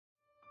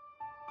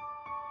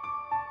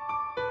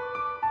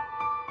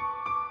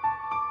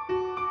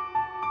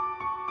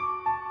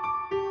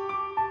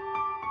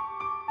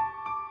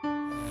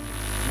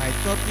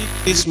topic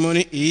this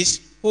morning is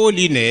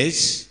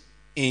holiness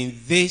in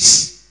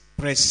this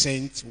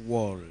present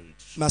world.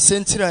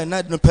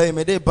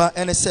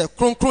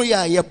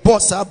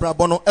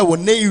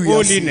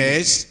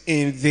 Holiness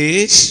in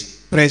this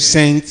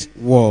present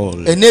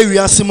world.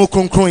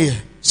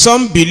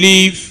 Some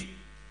believe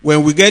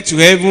when we get to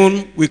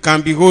heaven we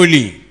can be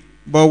holy,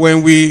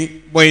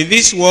 but in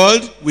this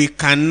world we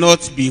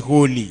cannot be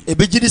holy.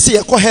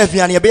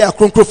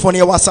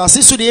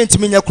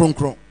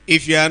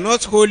 If you are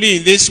not holy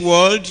in this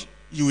world,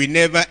 you will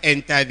never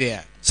enter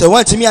there.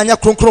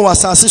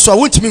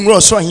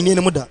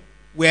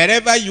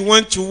 Wherever you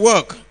want to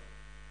work,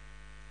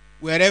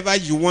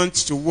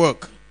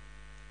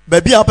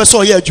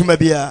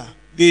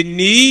 they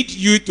need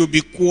you to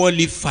be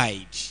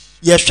qualified.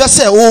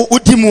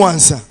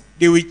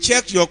 They will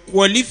check your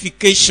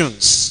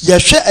qualifications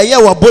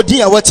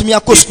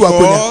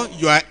before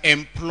you are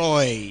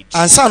employed.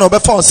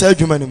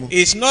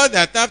 It's not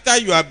that after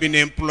you have been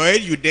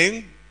employed, you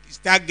then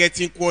start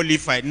getting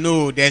qualified.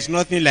 No, there's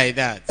nothing like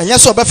that.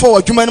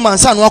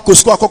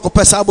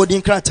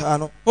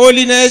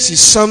 Holiness is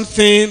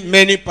something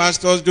many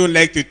pastors don't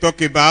like to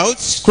talk about.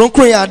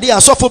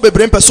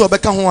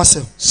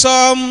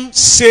 Some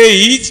say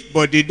it,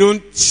 but they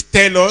don't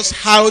tell us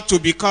how to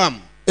become.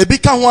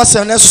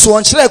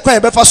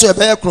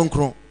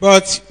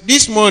 But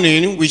this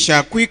morning we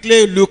shall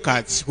quickly look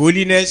at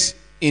holiness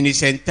in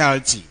its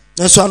entirety.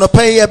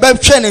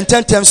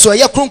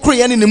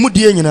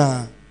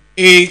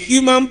 A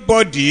human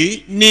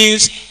body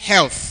needs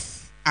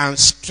health and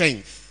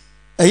strength.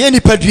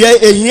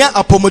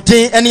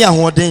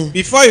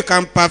 Before you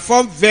can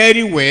perform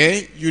very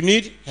well, you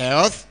need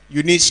health,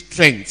 you need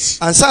strength.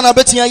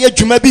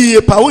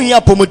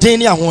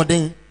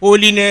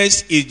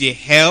 Holiness is the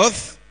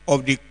health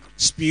of the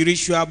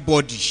spiritual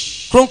body.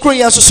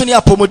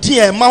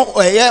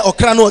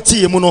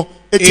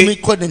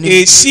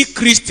 A sick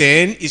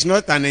Christian is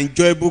not an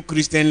enjoyable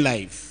Christian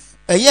life.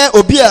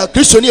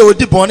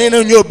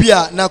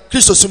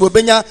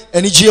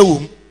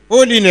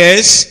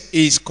 Holiness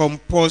is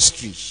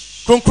compulsory,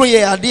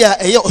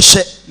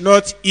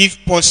 not if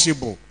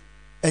possible,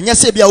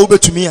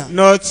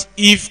 not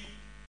if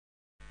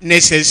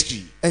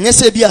necessary.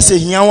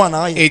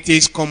 It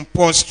is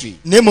compulsory.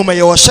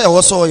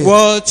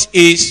 What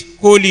is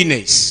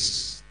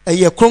holiness?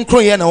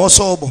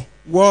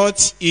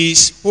 What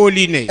is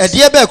holiness?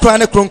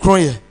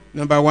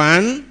 Number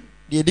one,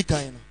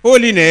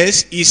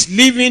 holiness is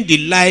living the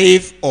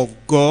life of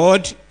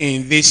God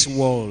in this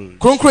world.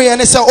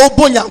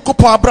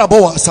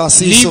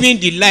 Living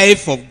the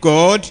life of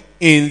God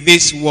in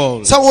this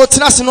world.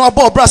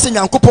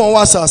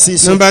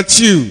 Number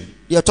two,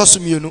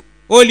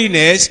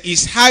 holiness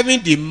is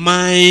having the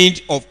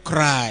mind of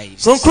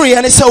Christ.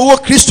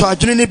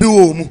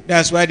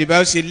 That's why the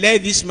Bible says,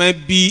 let this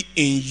mind be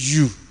in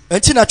you.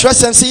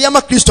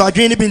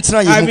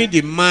 Having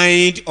the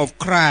mind of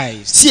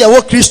Christ.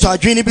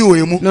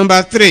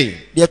 Number three,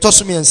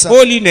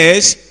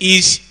 holiness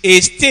is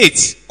a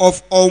state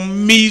of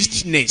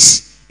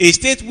unmixedness, a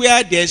state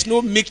where there is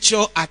no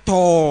mixture at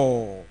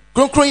all.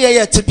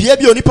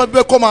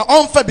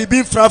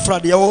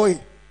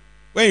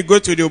 When you go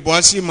to the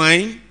Obuasi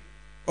mine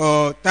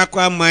or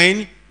Takwa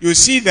mine, you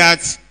see that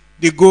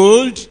the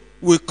gold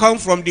will come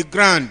from the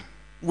ground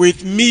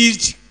with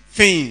mixed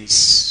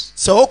things.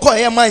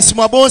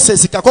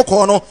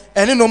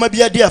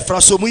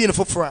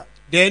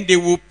 Then they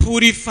will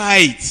purify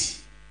it.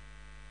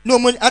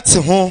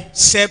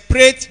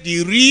 Separate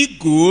the real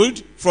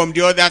gold from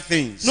the other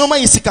things.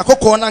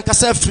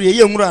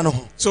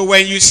 So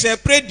when you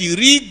separate the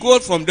real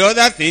gold from the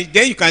other things,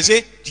 then you can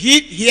say,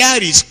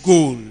 here is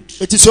gold.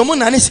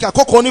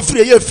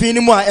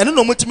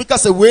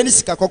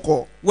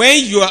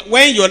 When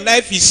your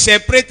life is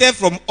separated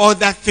from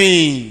other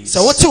things,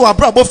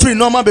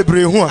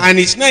 and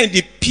it's not in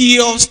the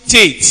pure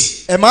state,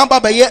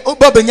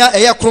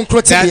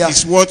 that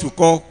is what we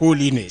call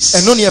holiness.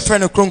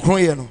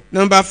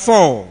 Number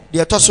four,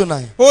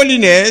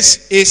 holiness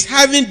is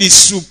having the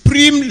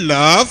supreme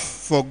love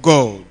for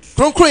God.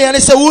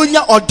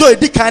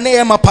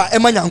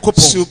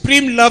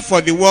 Supreme love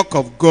for the work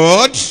of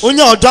God,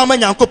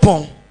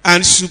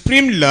 and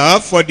supreme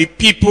love for the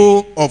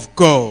people of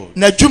God.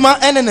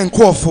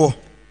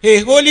 A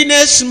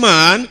holiness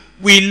man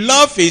will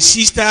love a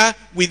sister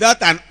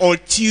without an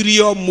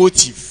ulterior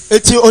motive.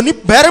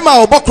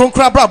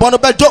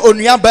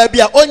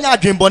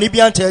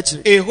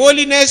 A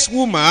holiness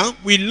woman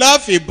will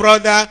love a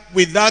brother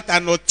without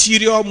an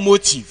ulterior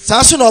motive.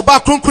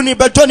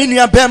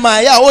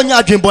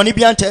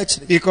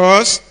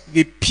 Because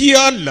the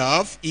pure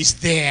love is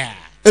there.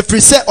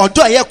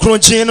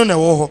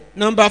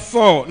 Number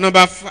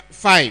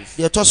five.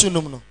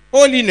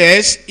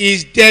 Holiness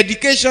is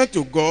dedication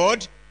to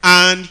God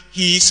and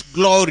His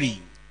glory.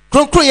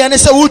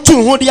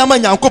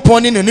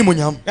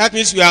 That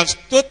means you have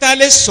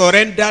totally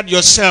surrendered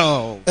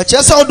yourself.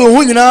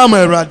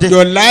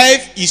 Your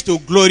life is to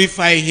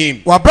glorify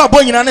Him.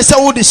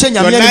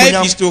 Your life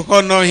is to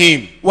honor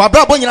Him.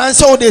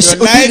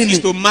 Your life is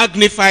to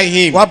magnify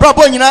Him.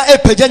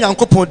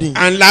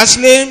 And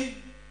lastly,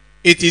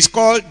 it is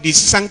called the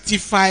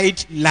sanctified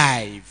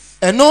life.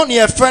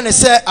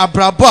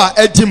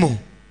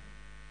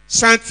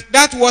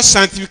 That word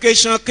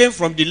sanctification came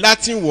from the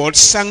Latin word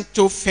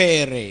sancto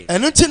fere.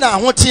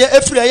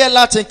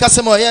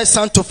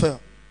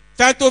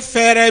 Sancto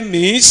fere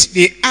means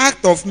the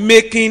act of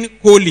making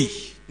holy.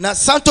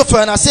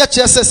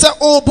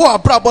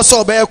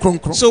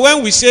 So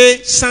when we say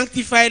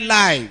sanctified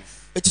life,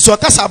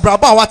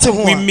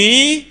 we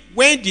mean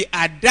when the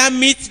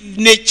Adamic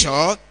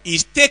nature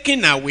is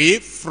taken away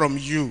from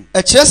you.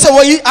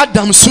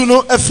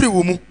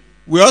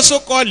 We also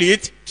call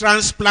it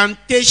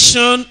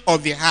transplantation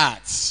of the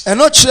heart.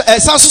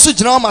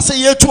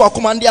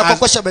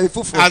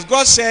 As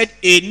God said,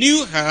 a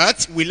new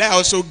heart will I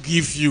also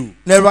give you.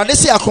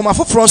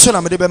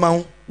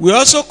 We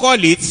also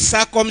call it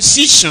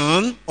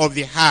circumcision of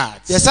the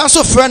heart.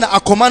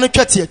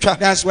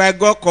 That's why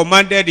God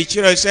commanded the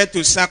children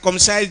to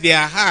circumcise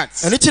their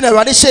hearts.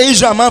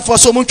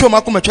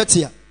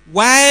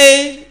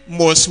 Why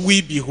must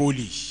we be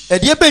holy?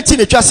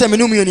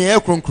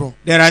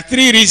 There are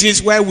three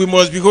reasons why we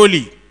must be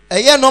holy.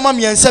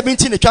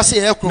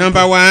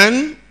 Number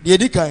one,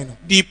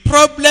 the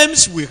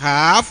problems we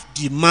have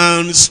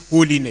demands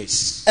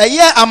holiness.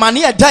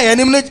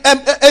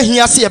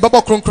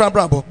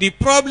 The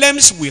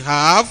problems we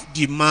have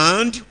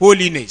demand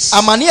holiness.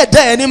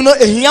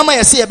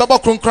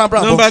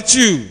 Number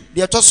two,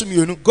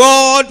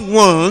 God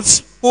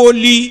wants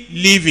holy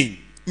living.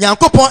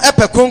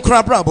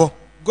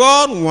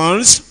 God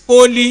wants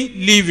holy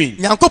living.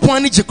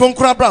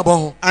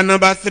 And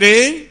number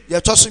three,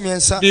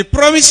 the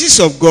promises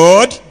of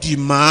God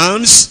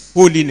demands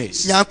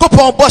holiness.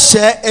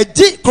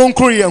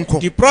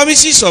 The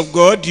promises of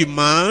God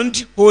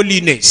demand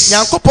holiness.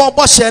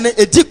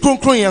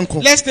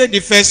 Let's take the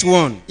first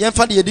one.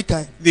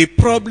 The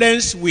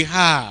problems we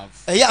have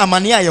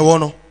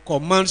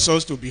commands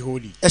us to be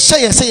holy.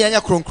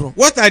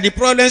 What are the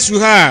problems we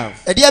have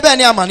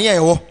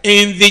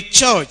in the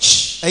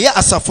church?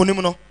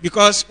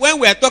 Because when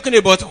we are talking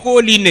about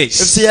holiness,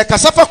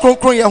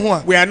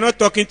 we are not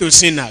talking to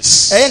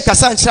sinners. We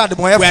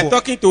are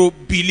talking to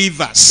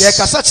believers. We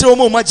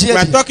are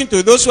talking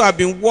to those who have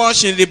been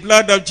washed in the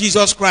blood of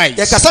Jesus Christ.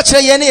 We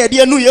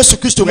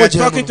are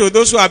talking to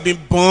those who have been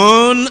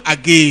born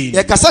again.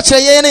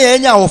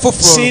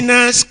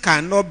 Sinners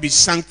cannot be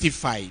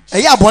sanctified.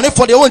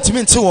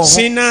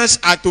 Sinners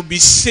are to be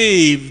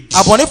saved.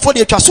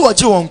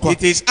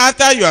 It is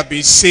after you have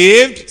been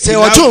saved,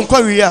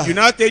 you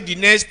now take the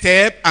next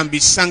step and be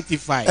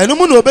sanctified.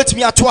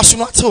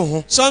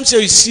 Some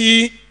say, you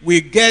see,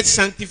 we get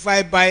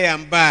sanctified by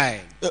and by.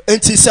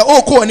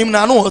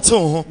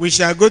 We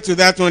shall go to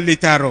that one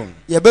later on.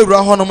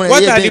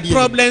 What are the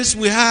problems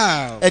we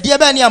have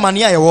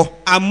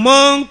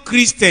among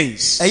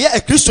Christians?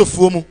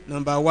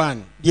 Number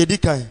one,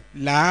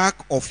 lack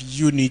of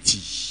unity.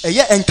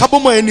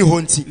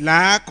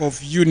 Lack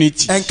of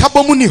unity.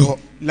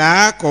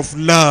 Lack of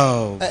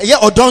love.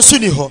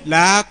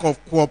 Lack of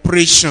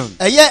cooperation.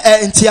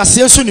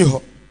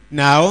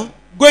 Now,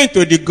 going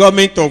to the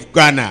government of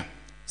Ghana.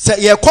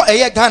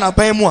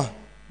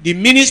 The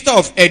Minister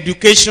of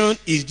Education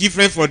is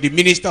different from the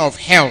Minister of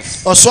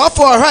Health. The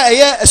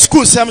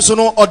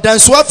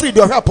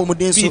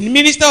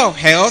Minister of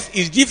Health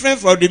is different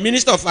from the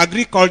Minister of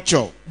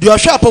Agriculture.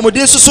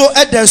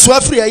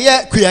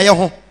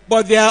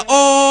 But they are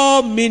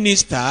all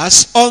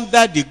ministers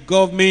under the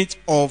government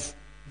of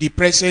the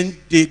present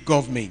day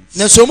government.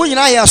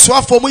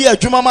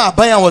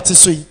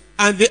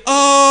 And they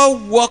all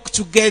work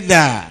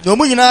together to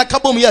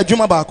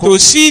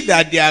see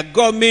that their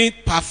government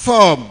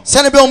performs.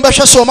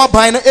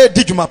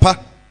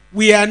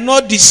 We are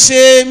not the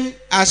same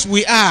as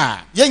we are.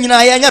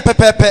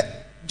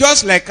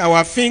 Just like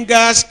our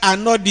fingers are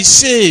not the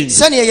same.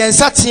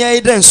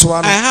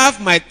 I have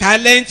my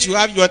talent, you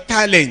have your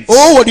talent.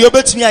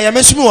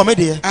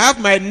 I have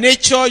my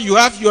nature, you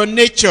have your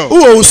nature. There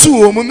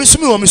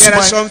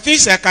are some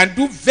things I can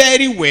do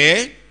very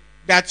well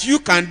that you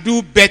can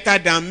do better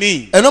than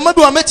me. And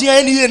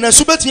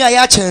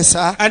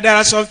there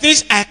are some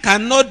things I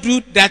cannot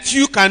do that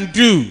you can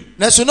do.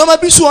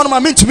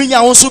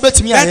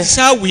 That's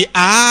how we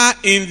are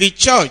in the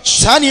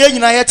church.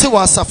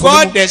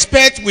 God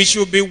expects we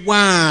should be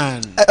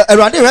one.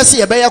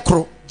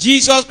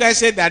 Jesus Christ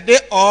said that they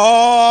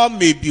all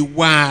may be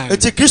one.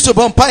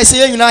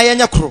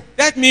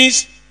 That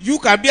means you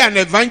can be an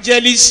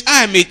evangelist.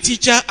 I am a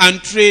teacher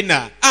and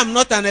trainer. I am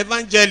not an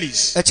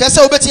evangelist.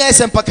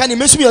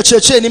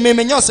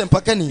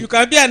 You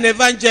can be an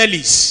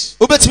evangelist.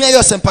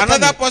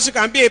 Another person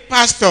can be a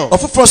pastor.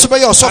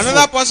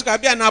 Another person can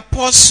be an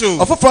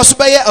apostle.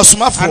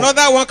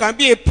 Another one can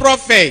be a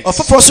prophet.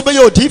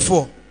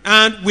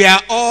 And we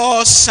are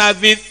all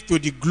serving to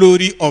the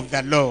glory of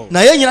the Lord.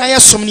 There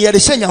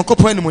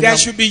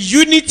should be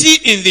unity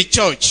in the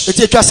church,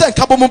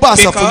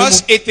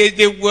 because it is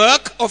the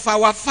work of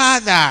our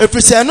Father. It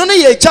is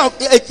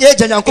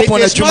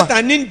not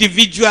an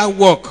individual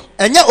work.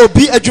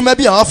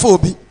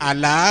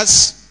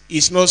 Alas,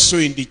 it's not so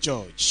in the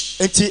church.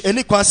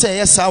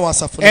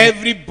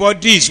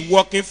 Everybody is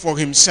working for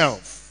himself.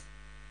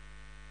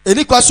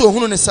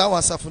 Everybody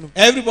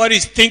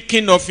is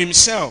thinking of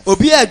himself.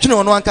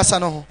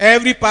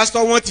 Every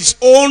pastor wants his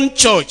own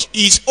church,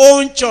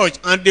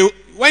 and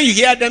when you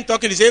hear them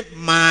talking, they say,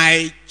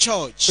 my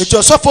church.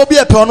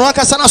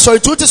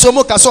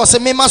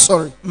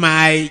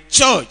 My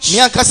church.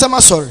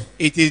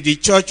 It is the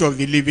church of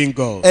the living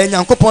God.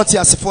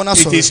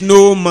 It is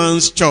no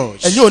man's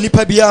church. You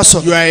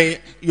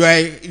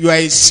are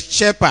a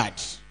shepherd.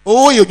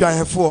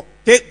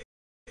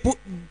 Put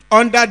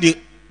under the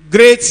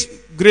great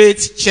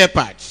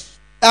shepherd.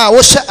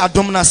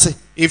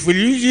 If we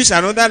use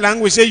another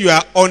language, say you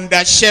are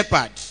under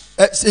shepherd.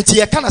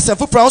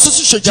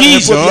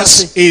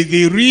 Jesus is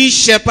the real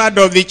shepherd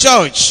of the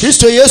church, the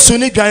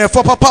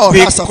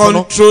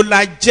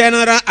controller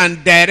general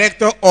and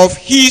director of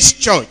his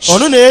church.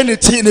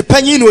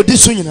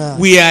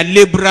 We are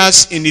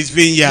laborers in his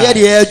vineyard.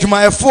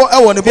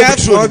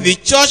 Therefore, the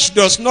church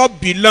does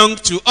not belong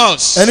to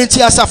us.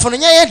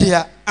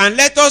 And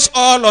let us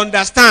all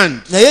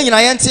understand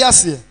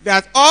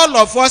that all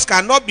of us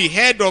cannot be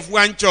head of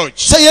one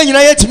church.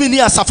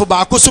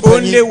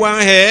 Only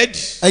one head,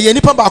 and the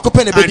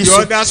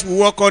others will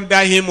work under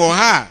him or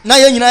her.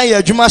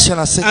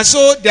 And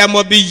so there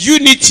must be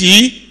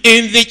unity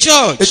in the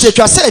church.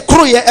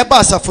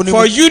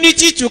 For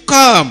unity to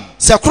come,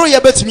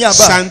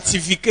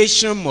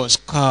 sanctification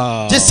must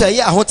come.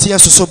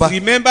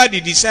 Remember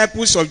the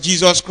disciples of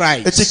Jesus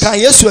Christ.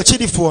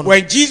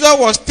 When Jesus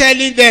was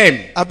telling them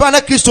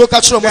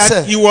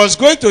that he was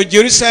going to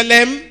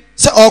Jerusalem,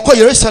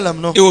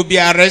 he will be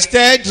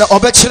arrested,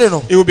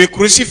 he will be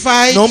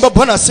crucified.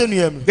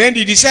 Then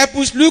the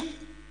disciples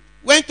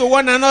went to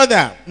one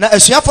another,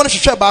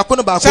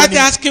 started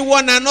asking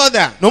one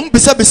another,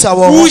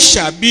 who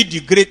shall be the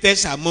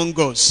greatest among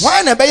us?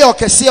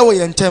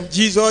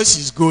 Jesus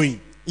is going.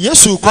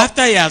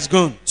 After he has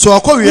gone, who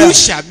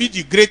shall be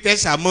the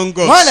greatest among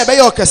us?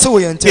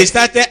 They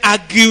started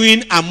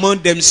arguing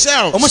among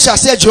themselves.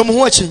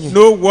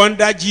 No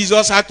wonder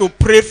Jesus had to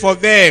pray for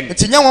them and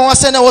say,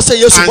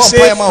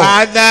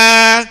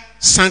 Father,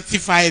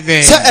 sanctify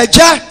them.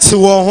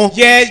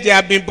 Yes, they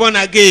have been born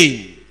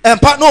again. They have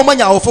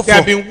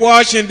been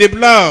washed in the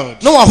blood,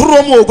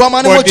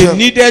 but they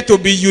needed to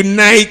be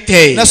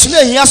united,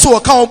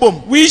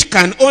 which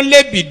can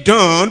only be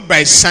done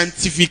by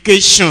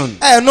sanctification.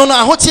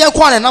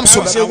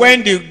 So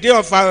when the day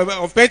of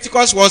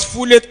Pentecost was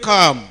fully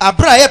come,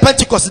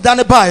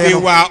 they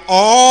were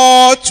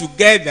all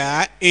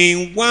together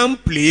in one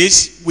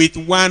place with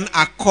one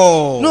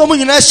accord.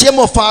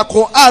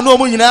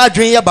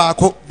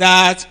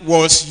 That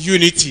was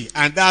unity,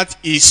 and that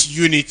is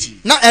unity.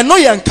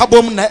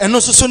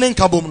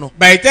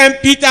 By the time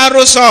Peter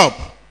rose up,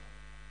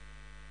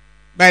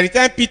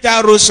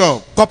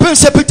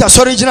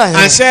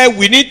 and said,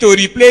 we need to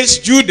replace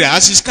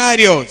Judas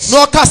Iscariot.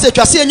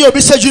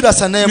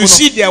 You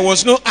see, there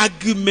was no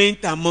argument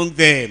among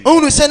them.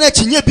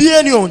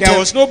 There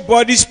was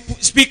nobody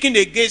speaking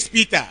against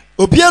Peter.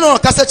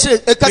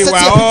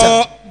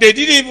 They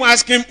didn't even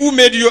ask him, who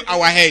made you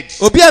our head?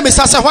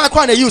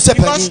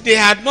 Because they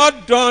had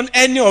not done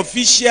any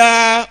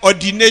official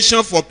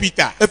ordination for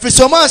Peter. They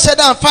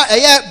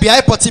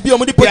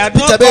had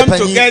not come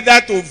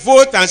together to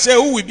vote and say,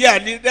 who will be our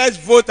leader? Let's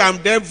vote, and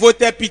then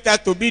voted Peter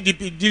to be the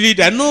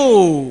leader.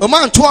 No.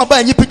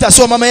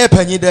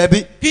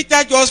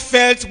 Peter just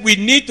felt we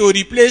need to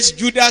replace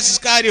Judas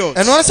Iscariot.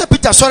 And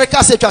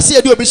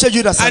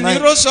he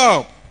rose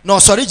up.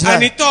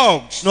 And he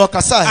talked,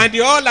 and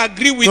they all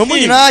agree with him,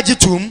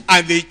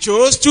 and they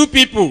chose two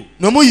people.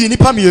 Then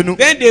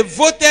they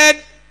voted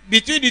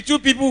between the two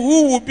people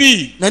who would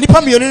be, and they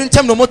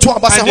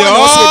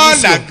all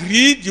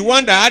agreed the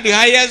one that had the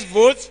highest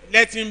vote,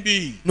 let him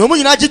be.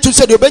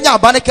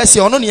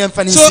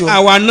 So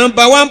our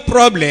number one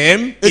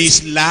problem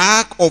is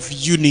lack of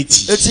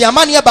unity,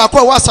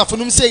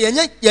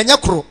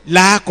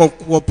 lack of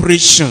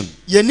cooperation,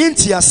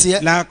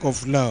 lack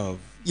of love.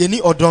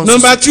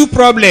 Number two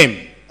problem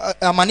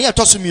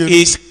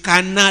is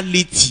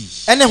carnality,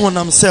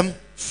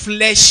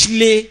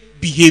 fleshly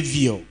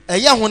behavior.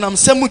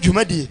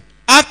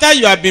 After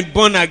you have been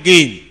born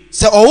again,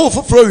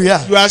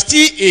 you are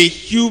still a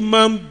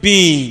human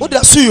being.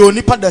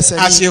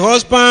 As a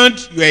husband,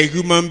 you are a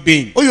human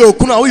being.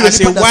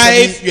 As a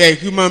wife, you are a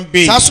human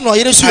being. As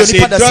a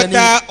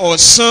daughter or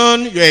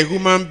son, you are a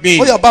human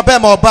being. As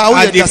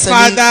the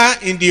father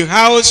in the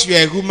house, you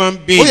are a human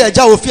being. As the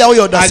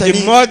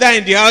mother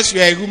in the house,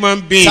 you are a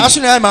human being.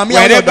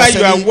 Wherever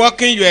you are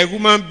working, you are a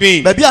human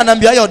being. The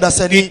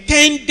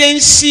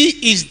tendency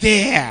is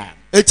there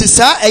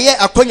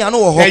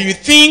That you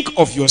think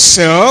of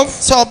yourself,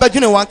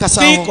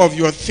 think of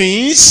your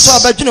things,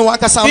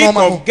 think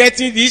of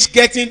getting this,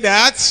 getting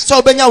that.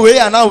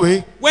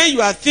 When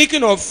you are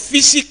thinking of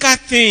physical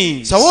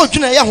things, and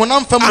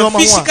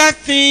physical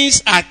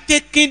things are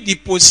taking the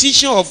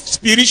position of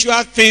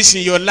spiritual things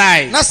in your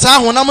life, we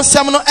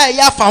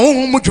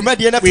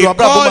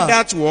call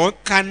that one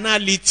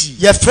carnality.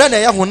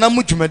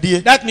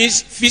 That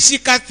means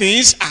physical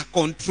things are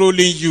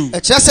controlling you.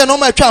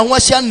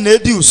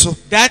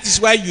 That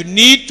is why you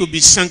need to be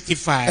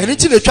sanctified.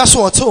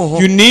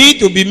 You need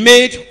to be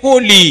made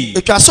holy.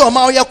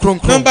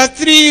 Number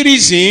 3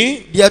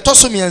 reason,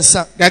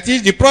 that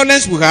is the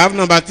problems we have.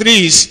 Number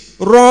 3 is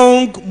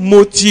wrong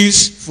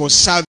motives for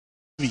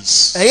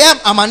service.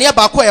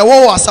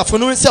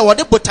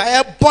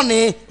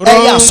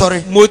 Wrong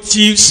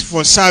motives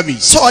for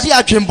service.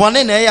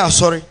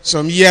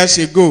 Some years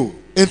ago,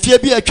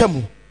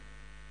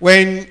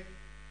 when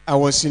I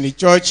was in the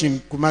church in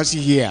Kumasi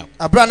here,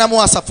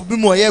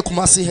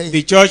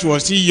 the church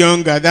was still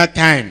young at that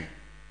time.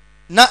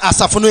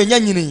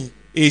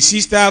 A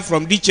sister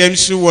from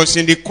DHMSU was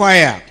in the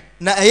choir.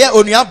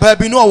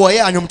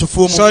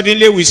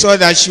 Suddenly we saw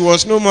that she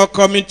was no more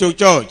coming to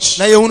church.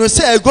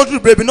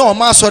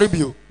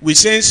 We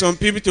sent some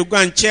people to go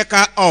and check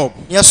her up.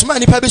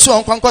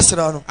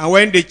 And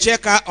when they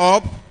check her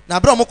up,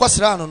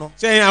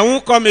 saying, I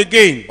won't come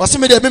again. What's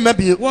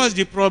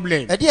the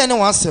problem?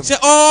 Say,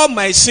 all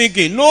my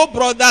singing, no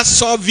brother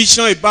saw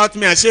vision about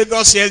me and said,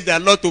 God says the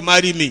Lord to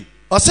marry me.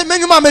 So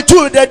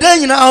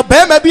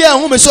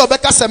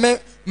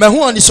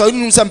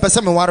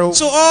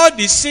all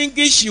the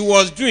singing she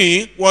was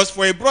doing was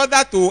for a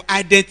brother to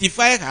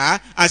identify her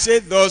and say,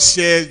 thus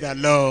says the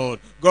Lord,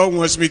 God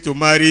wants me to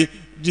marry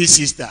this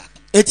sister.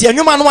 When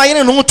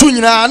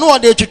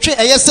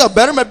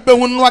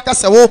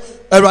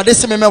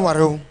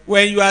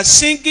you are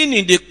singing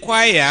in the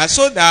choir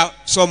so that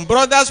some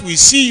brothers will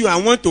see you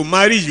and want to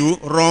marry you,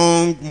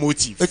 wrong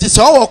motive.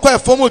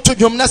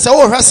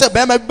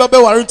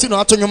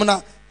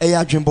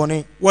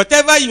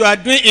 Whatever you are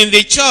doing in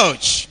the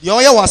church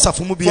for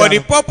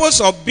the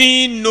purpose of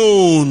being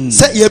known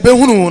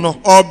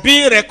or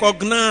being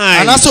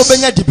recognized or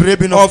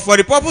for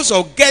the purpose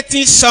of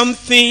getting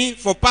something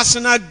for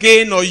personal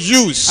gain or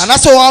use,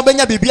 that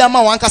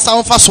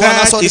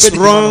is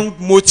wrong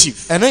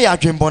motive.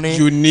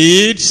 You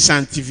need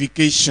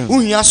sanctification.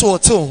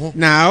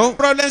 Now,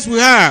 problems we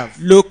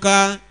have: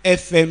 local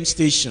FM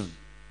station,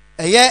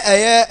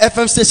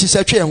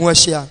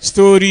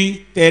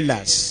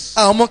 storytellers.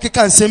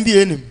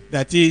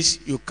 That is,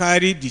 you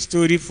carry the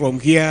story from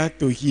here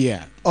to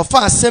here.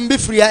 Carry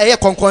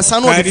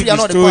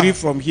the story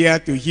from here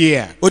to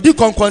here. You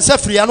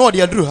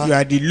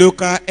are the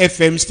local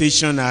FM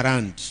station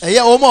around.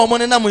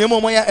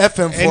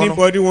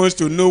 Anybody wants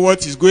to know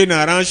what is going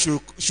around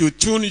should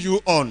tune you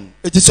on.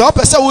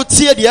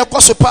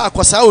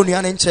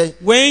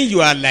 When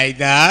you are like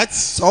that,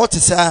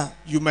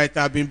 you might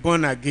have been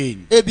born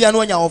again.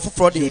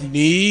 You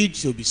need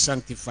to be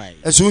sanctified.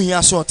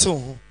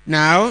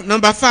 Now,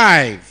 number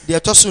 5.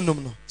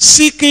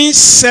 Seeking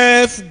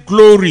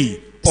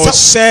self-glory or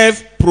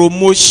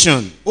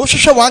self-promotion.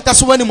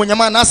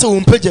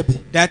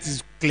 That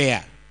is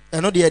clear.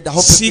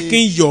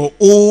 Seeking your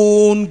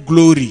own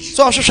glory.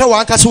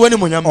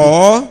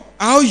 Or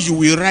how you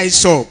will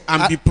rise up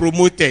and be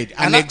promoted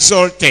and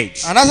exalted.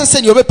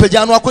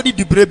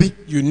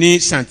 You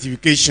need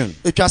sanctification.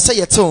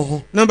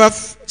 Number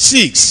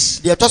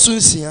 6.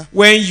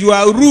 When you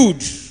are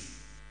rude.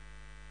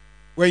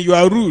 When you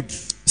are rude.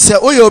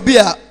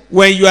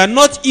 When you are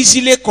not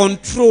easily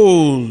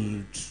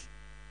controlled.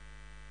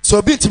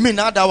 When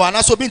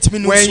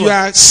you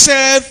are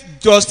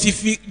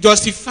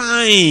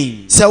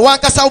self-justifying.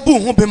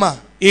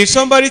 If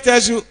somebody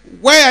tells you,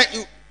 why are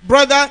you,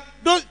 brother,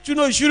 don't you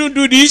know you shouldn't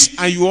do this,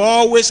 and you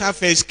always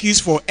have an excuse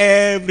for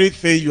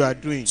everything you are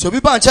doing.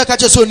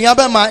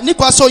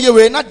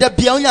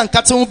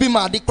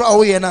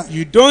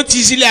 You don't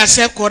easily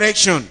accept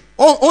correction.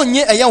 You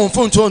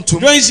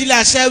don't easily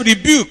accept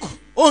rebuke.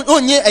 You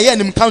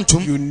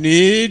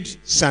need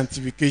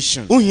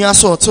sanctification.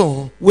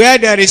 Where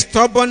there is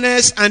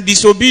stubbornness and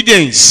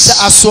disobedience.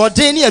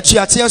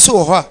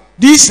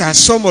 These are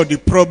some of the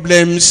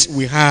problems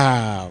we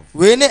have.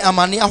 Why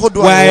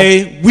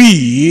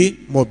we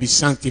must be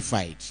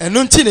sanctified.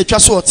 Number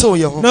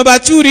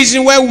 2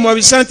 reason why we must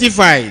be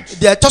sanctified.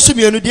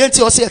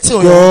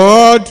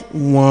 God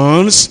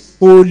wants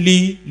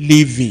holy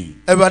living.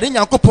 The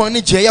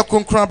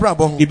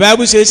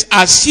Bible says,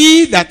 as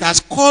he that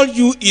has called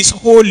you is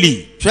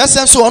holy, be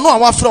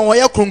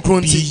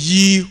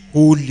ye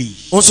holy.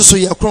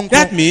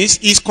 That means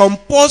it's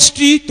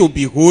compulsory to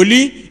be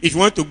holy if you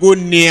want to go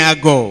near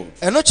God.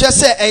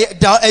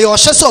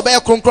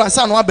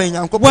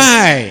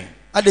 Why?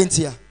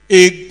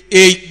 A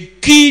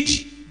kid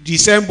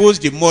resembles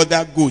the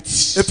mother goat.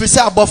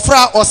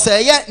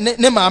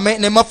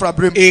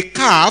 A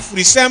calf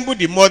resembles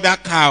the mother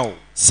cow.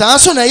 A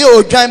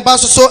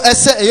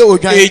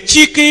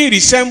chicken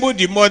resembles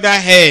the mother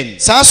hen.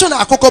 So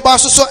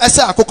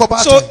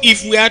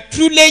if we are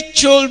truly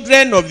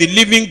children of the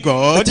living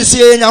God,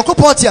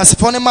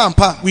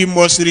 we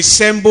must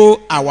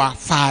resemble our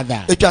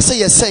Father.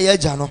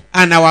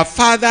 And our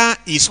Father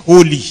is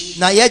holy. He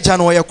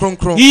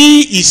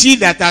is he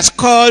that has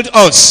called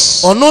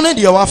us.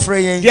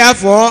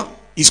 Therefore,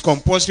 it's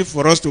compulsory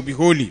for us to be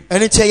holy.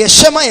 And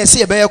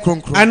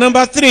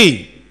number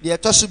 3,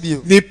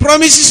 the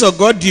promises of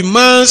God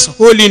demands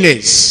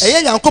holiness.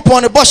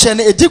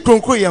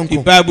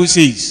 The Bible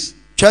says,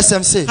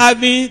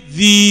 having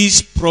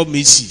these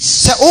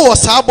promises,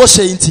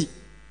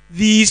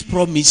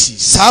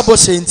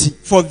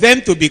 for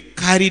them to be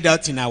carried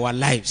out in our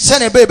lives,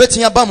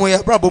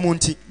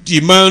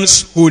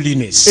 demands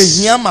holiness.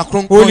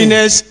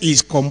 Holiness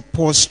is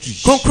compulsory.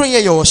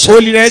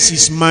 Holiness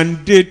is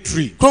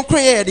mandatory. But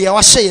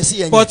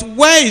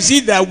why is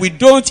it that we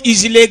don't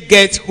easily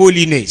get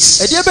holiness?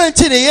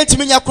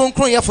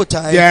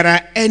 There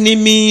are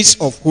enemies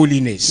of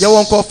holiness.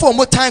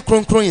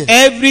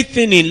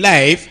 Everything in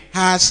life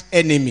has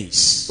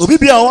enemies,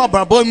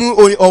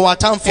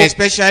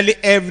 especially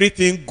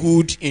everything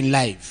good in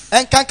life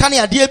has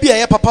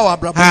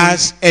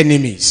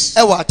enemies.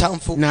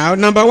 Now,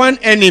 number 1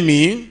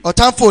 enemy,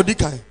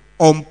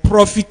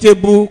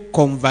 unprofitable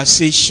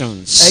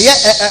conversations.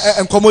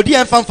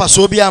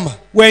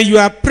 When you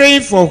are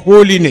praying for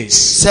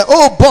holiness and you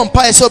are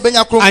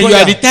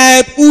the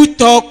type who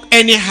talk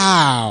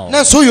anyhow,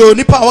 even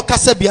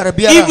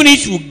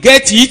if you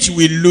get it, you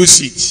will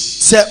lose it.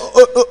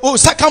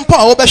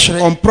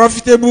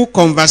 Unprofitable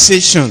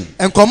conversation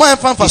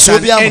is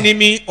an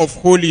enemy of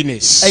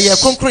holiness.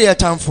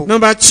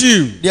 Number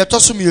 2,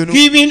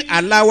 giving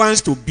allowance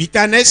to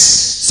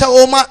bitterness.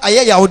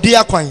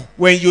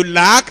 When you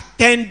lack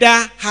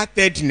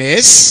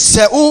tender-heartedness,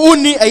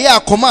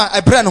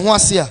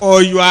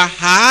 or you are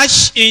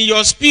harsh in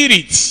your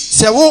spirit,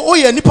 these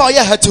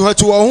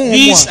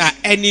are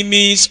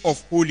enemies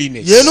of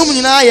holiness.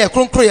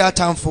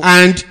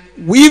 And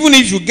even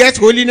if you get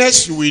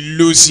holiness, you will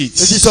lose it.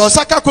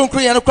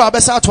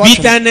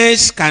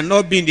 Bitterness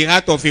cannot be in the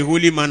heart of a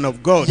holy man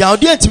of God.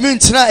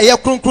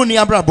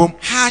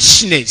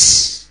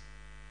 Harshness.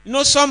 You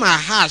know, some are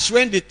harsh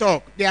when they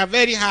talk. They are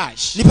very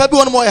harsh.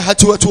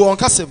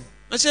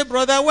 I say,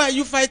 brother, why are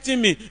you fighting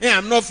me? Hey,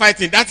 I'm not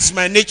fighting. That's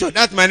my nature.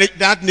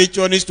 That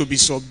nature needs to be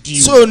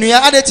subdued. That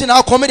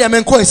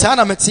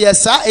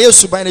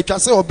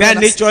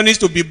nature needs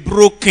to be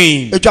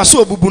broken.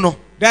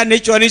 That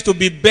nature needs to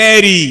be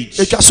buried.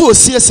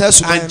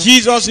 And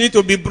Jesus needs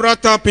to be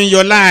brought up in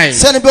your life.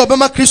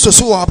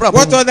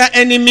 What other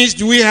enemies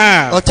do we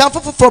have?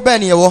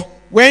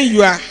 When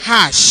you are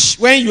harsh,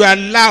 when you are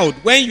loud,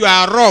 when you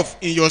are rough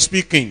in your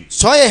speaking.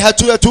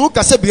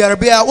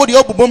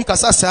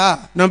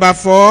 Number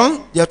 4,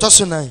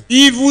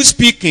 evil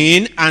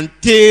speaking and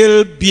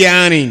tale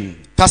bearing.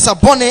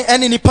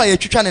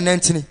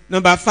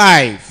 Number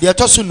 5,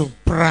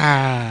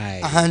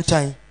 pride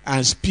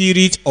and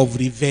spirit of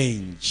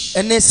revenge.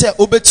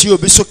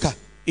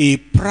 A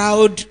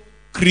proud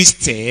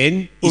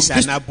Christian is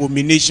an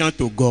abomination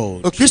to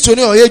God.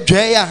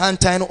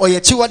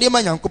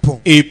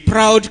 A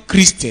proud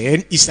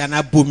Christian is an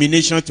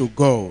abomination to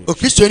God. That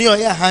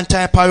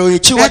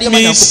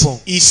means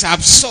it's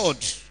absurd.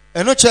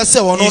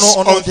 It's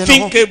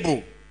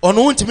unthinkable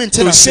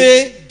to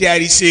say there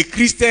is a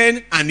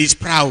Christian and is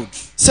proud.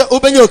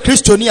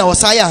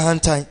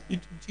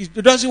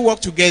 It doesn't work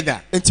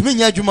together. No,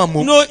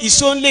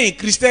 it's only in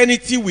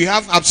Christianity we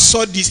have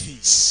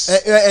absurdities.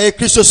 But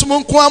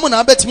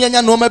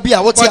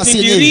in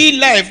the real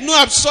life,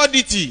 no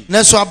absurdity.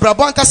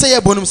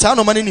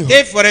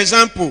 If, for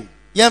example,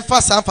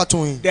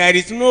 there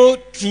is no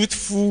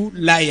truthful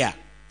liar,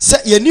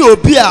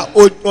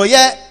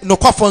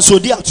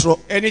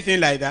 anything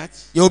like that,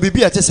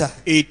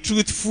 a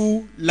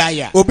truthful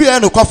liar,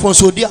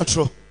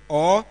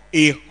 or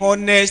a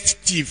honest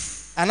thief.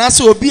 Is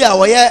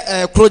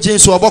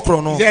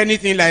there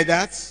anything like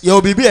that?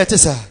 Do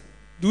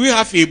we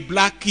have a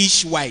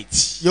blackish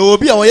white? Oh,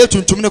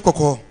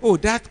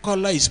 that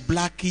color is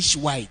blackish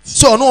white.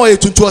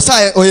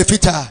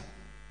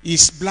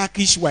 It's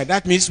blackish white.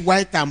 That means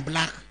white and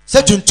black.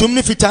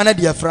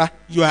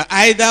 You are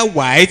either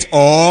white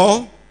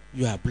or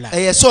you are black.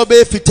 It's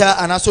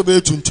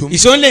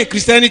only in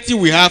Christianity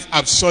we have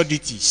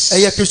absurdities,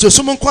 which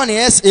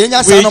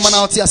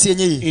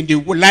in the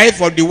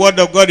life of the Word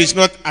of God is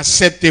not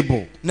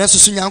acceptable.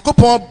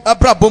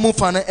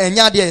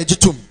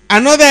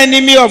 Another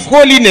enemy of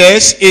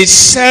holiness is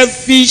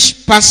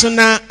selfish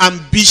personal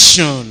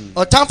ambition.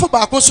 Selfish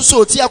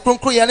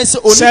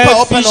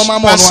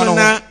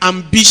personal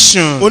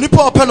ambition.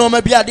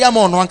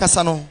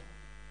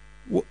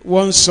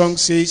 One song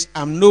says,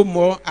 I no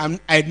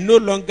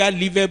longer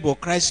live,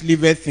 but Christ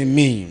liveth in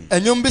me.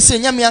 When you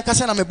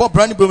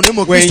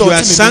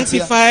are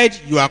sanctified,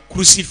 you are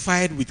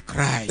crucified with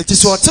Christ. And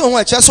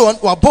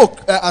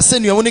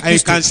you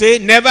can say,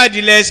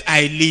 nevertheless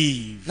I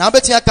live. But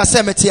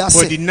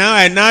now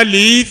I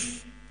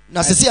live,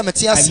 I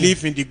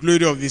live in the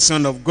glory of the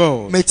Son of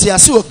God.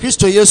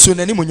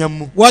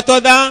 What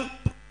other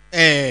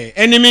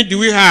enemy do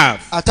we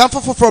have?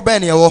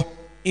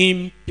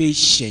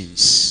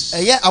 Impatience.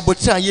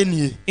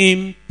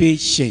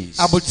 Impatience.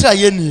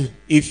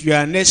 If you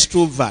are an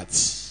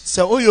extrovert,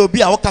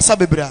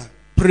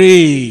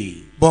 pray.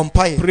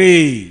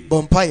 Pray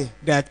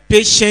that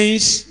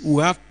patience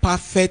will have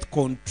perfect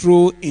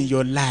control in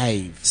your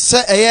life.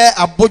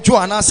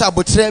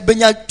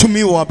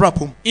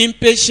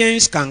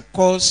 Impatience can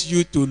cause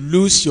you to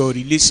lose your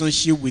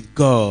relationship with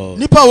God.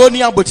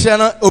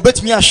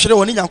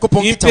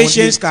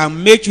 Impatience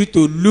can make you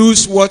to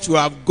lose what you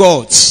have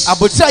got.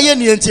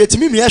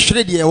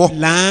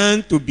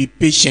 Learn to be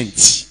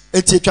patient.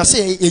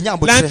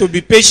 Learn to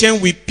be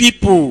patient with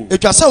people.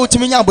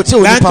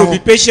 Learn to be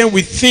patient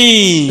with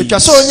things.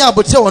 Because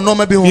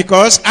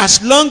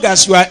as long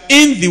as you are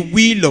in the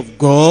will of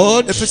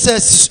God,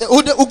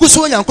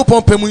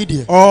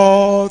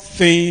 all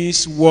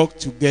things work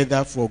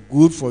together for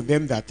good for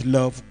them that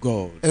love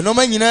God.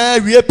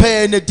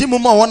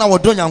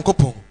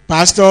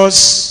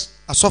 Pastors,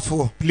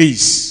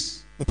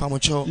 please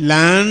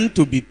learn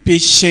to be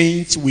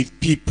patient with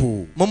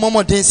people.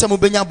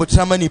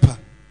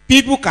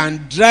 People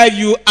can drive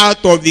you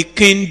out of the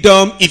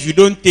kingdom if you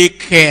don't take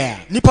care.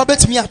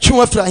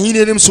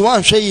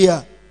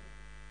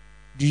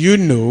 Do you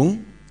know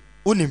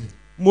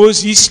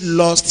Moses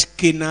lost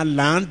Canaan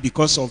land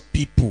because of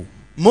people?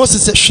 The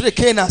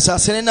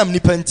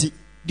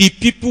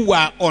people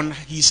were on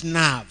his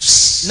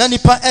nerves.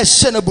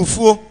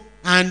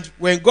 And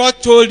when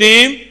God told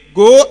him,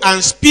 go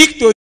and speak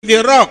to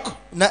the rock,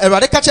 he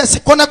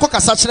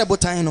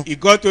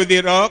got to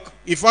the rock.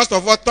 He first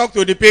of all talked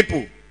to the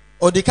people.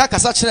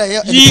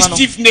 Ye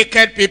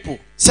stiff-necked people,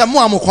 shall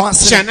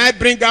I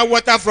bring out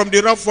water from the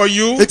rock for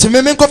you?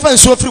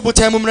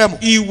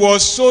 He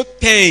was so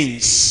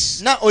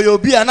tense. By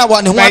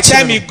the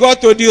time he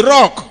got to the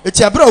rock,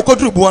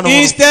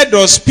 instead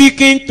of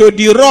speaking to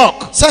the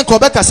rock,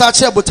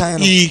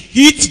 he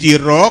hit the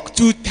rock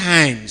 2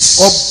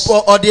 times.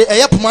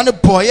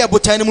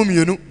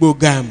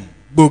 Bogam,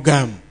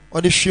 bogam.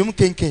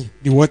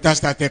 The water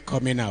started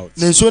coming out.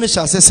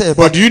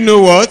 But do you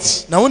know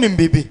what?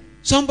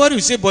 Somebody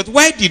will say, but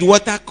why did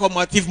water come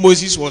out if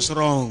Moses was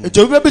wrong?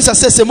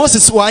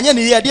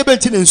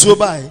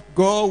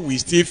 God will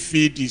still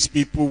feed his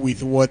people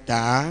with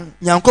water.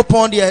 That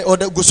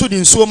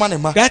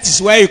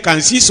is why you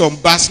can see some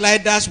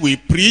backsliders will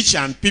preach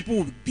and people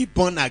will be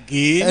born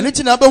again.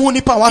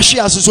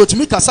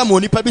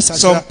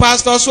 Some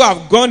pastors who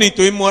have gone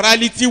into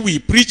immorality will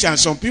preach and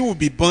some people will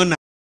be born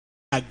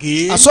again.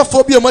 They will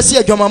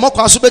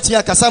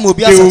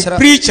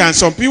preach and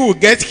some people will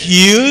get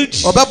healed.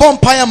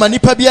 Don't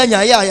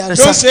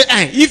say,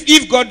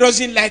 if God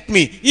doesn't like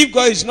me, if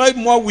God is not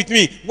more with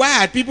me,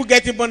 why are people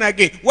getting born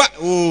again? What?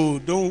 Oh,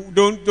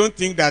 don't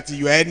think that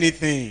you are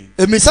anything.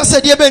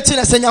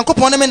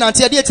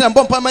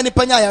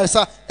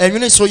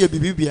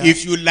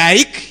 If you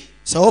like,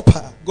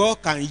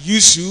 God can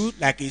use you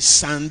like a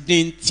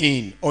sanding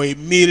tin or a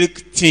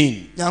milk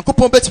tin.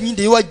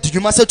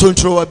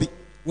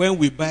 When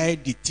we buy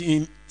the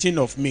tin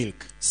of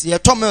milk,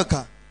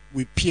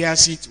 we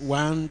pierce it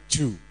 1,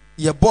 2.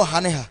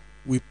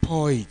 We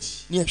pour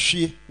it.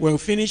 When we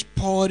finish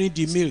pouring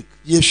the milk,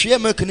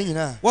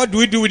 what do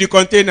we do with the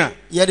container?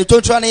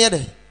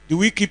 Do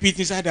we keep it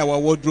inside our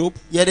wardrobe?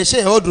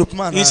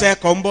 Inside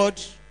cupboard?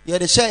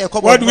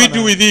 What do we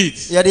do with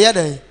it?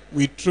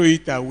 We throw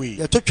it away.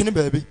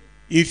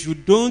 If you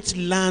don't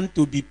learn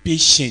to be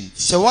patient,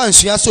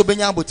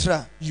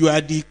 you are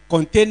the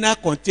container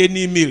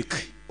containing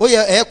milk.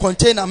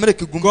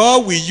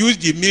 God will use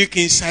the milk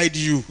inside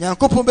you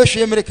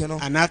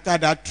and after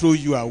that throw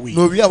you away.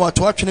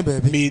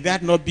 May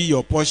that not be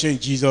your portion in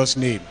Jesus'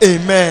 name.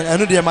 Amen. As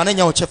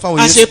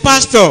a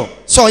pastor,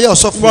 you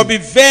will be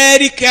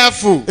very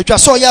careful so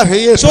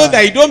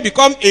that you don't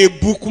become a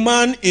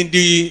bookman in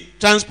the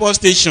transport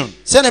station.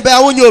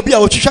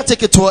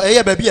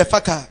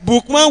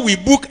 Bookman will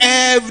book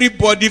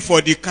everybody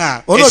for the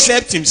car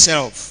except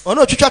himself.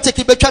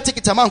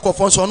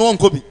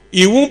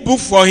 He won't book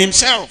for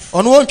himself.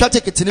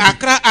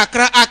 Accra,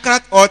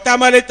 or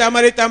Tamale.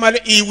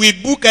 He will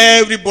book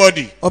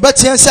everybody. When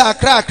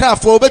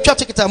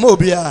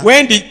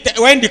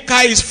the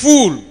car is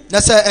full,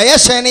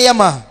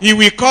 he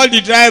will call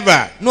the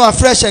driver.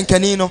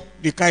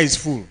 The car is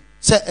full.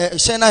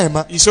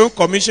 His own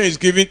commission is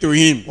given to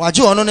him.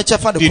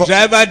 The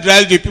driver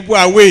drives the people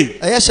away.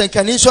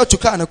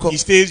 He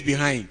stays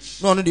behind.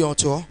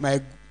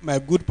 My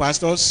good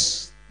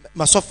pastors,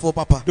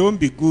 don't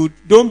be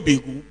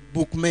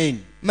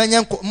bookmen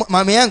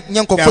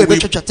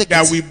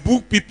that we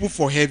book people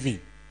for heaven.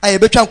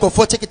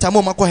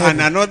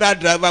 And another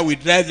driver will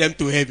drive them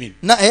to heaven.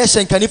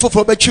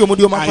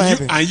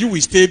 And you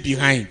will stay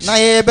behind.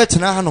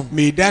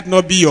 May that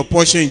not be your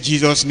portion in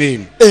Jesus'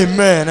 name.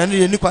 Amen.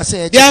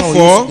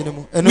 Therefore,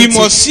 we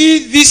must see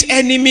these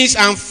enemies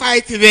and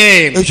fight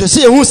them.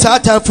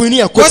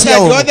 What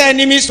are the other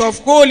enemies of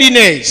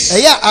holiness?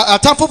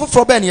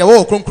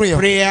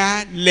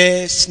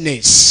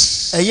 Prayerlessness.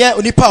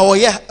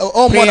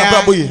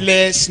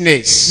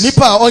 Prayerlessness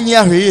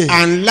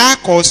and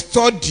lack of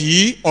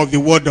study of the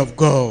word of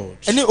God.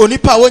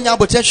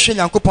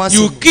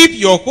 You keep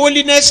your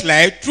holiness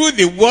life through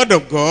the word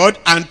of God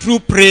and through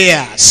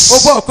prayers.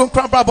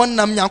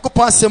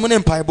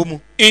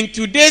 In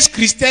today's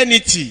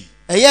Christianity,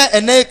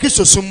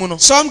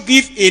 some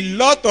give a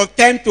lot of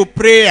time to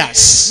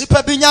prayers,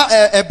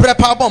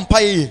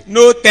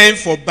 no time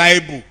for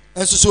Bible.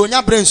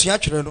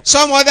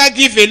 Some other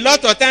give a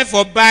lot of time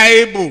for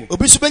Bible,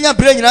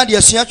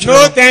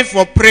 no time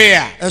for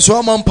prayer.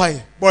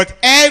 But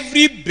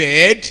every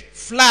bird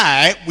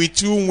fly with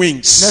two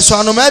wings.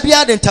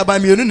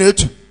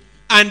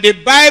 And the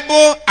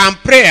Bible and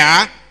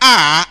prayer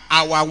are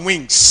our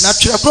wings.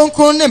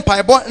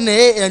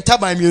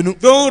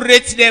 Don't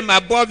rate them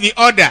above the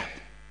other.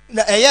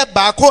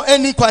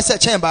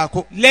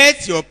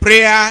 Let your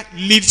prayer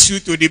lead you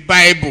to the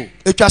Bible.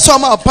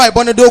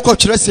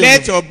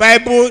 Let your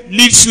Bible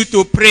lead you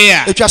to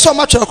prayer. And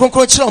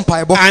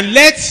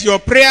let your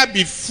prayer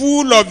be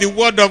full of the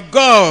word of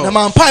God.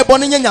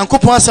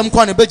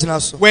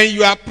 When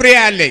you are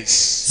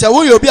prayerless,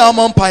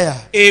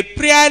 a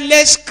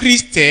prayerless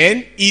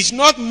Christian is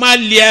not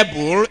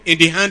malleable in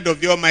the hand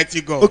of the Almighty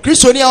God.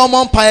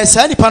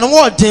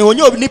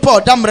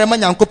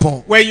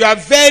 When you are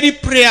very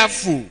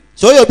prayerful,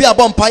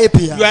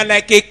 you are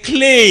like a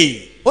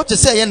clay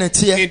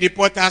in the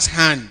potter's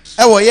hand.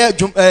 You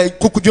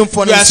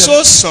are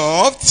so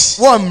soft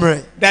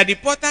that the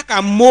potter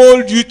can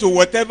mold you to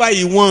whatever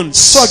he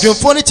wants. That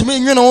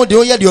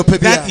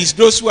is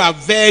those who are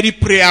very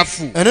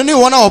prayerful.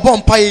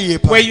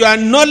 When you are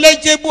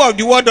knowledgeable of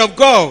the word of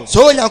God,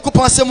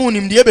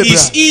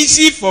 it's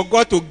easy for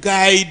God to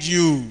guide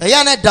you.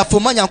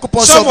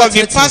 Some of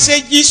the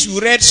passages you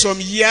read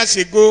some years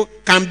ago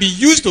can be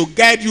used to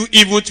guide you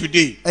even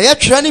today.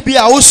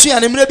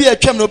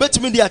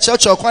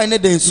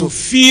 To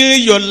fill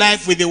your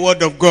life with the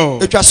word of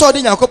God. What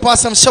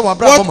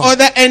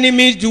other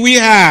enemies do we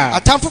have?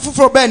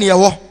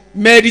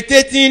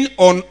 Meditating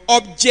on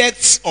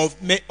objects of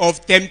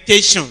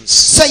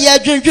temptations.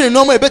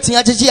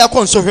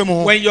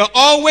 When you're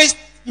always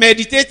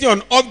meditating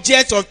on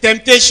objects of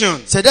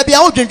temptation,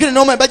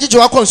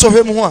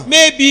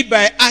 maybe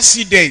by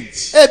accident,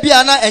 you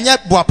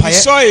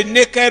saw a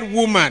naked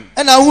woman,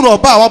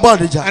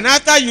 and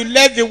after you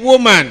left the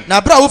woman,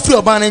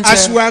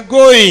 as you are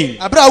going, you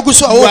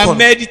are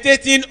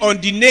meditating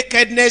on the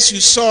nakedness you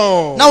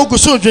saw.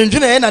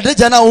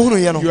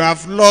 You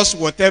have lost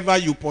whatever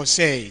you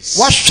possess.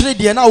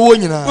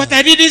 But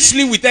I didn't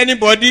sleep with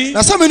anybody. You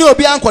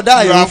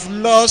have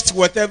lost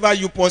whatever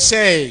you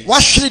possess.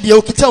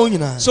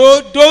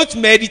 So don't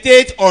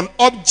meditate on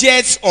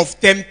objects of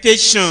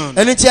temptation.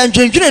 The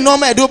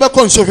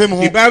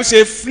Bible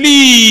says,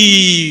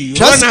 flee,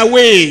 run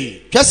away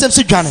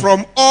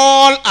from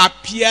all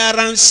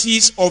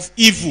appearances of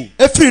evil.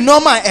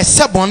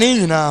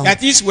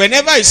 That is,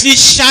 whenever you see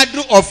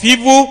shadow of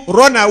evil,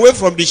 run away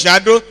from the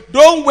shadow.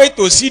 Don't wait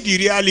to see the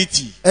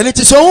reality.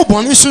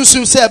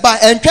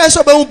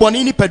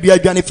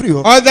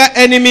 Other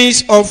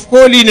enemies of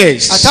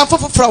holiness: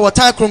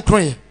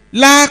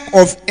 lack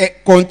of a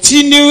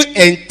continued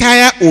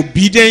entire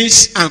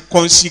obedience and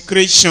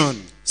consecration.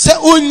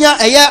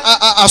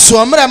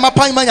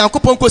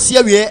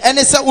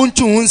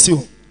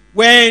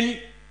 When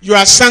you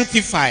are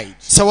sanctified,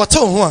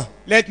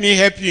 let me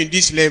help you in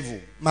this level.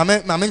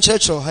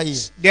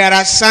 There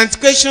are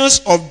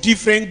sanctifications of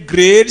different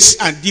grades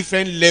and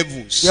different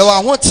levels.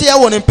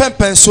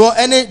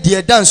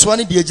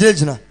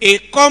 A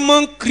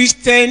common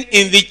Christian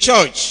in the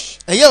church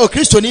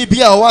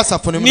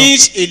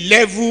needs a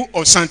level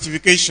of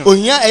sanctification.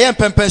 When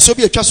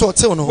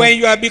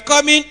you are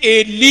becoming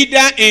a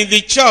leader in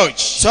the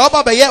church, you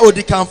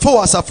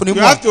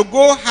have to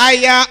go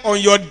higher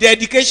on your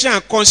dedication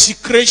and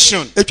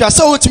consecration. That's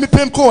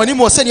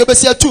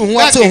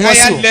a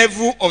higher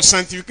level of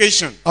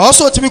sanctification.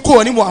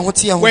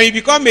 When you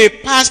become a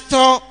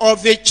pastor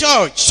of the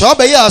church,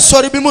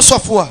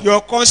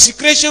 your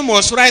consecration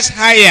must rise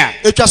higher.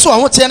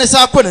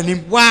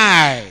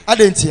 Why?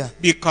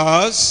 Because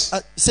the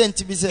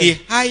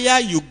higher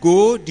you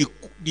go, the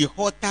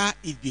hotter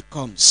it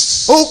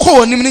becomes.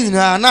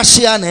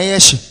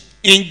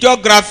 In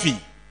geography,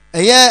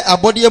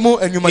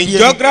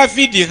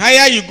 the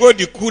higher you go,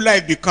 the cooler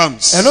it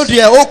becomes.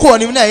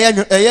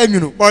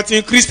 But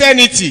in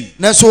Christianity,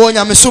 the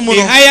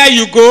higher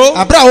you go,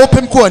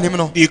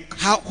 the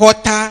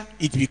hotter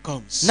it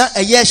becomes.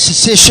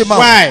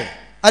 Why?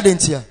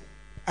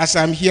 As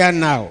I'm here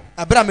now,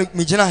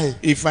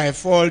 if I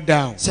fall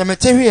down,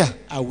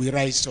 I will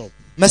rise up.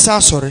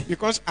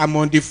 Because I'm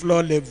on the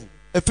floor level.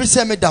 But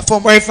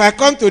if I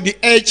come to the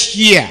edge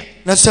here,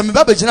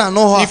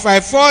 if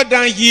I fall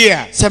down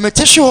here,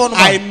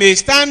 I may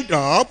stand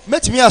up,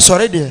 but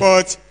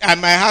I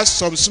might have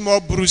some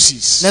small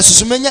bruises.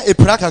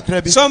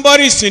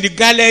 Somebody is in the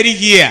gallery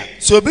here.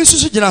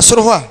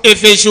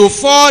 If he should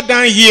fall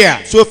down here,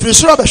 is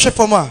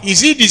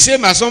it the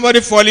same as somebody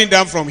falling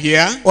down from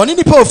here? Is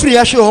it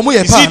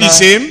the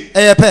same?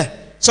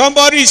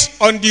 Somebody is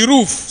on the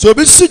roof.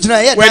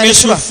 When he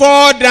should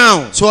fall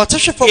down, it's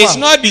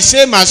not the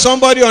same as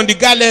somebody on the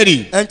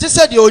gallery. So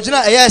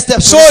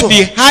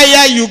the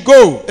higher you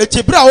go,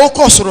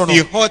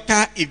 the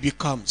hotter it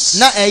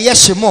becomes.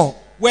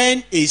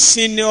 When a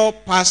senior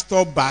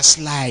pastor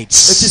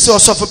backslides,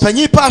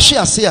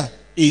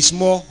 it's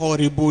more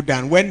horrible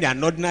than when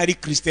an ordinary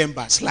Christian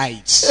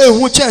backslides.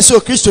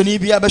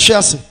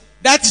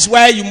 That is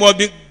why you must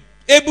be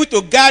able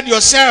to guard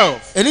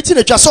yourself.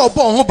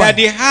 That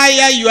the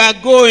higher you are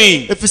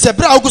going, the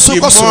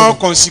more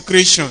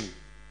consecration,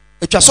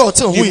 the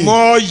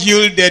more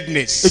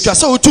yieldedness, the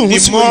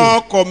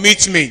more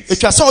commitment, the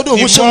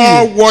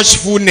more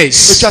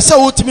watchfulness.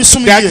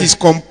 That is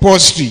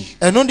compulsory.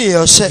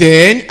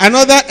 Then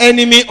another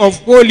enemy of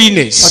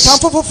holiness,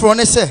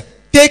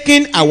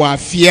 taking our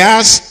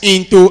fears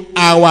into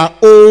our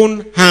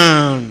own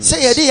hands.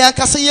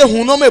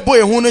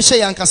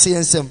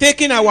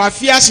 Taking our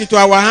fears into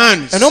our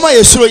hands. Like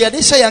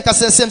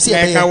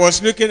I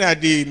was looking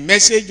at the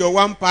message of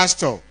one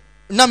pastor,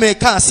 a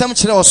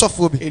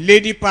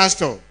lady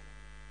pastor.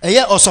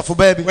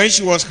 When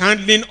she was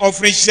handling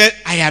offering, she said,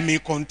 I am in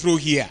control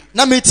here.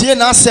 I am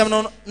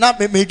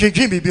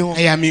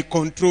in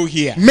control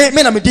here.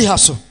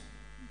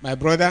 My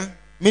brother,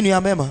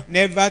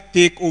 never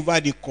take over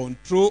the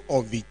control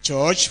of the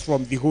church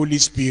from the Holy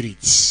Spirit.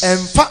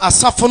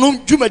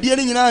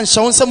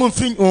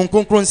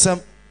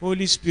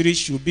 Holy Spirit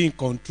should be in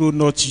control,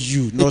 not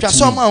you, not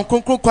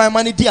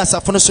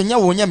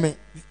me.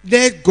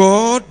 Let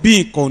God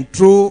be in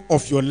control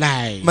of your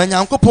life.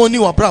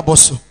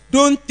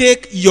 Don't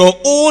take your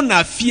own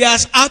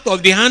affairs out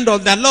of the hand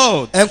of the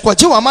Lord.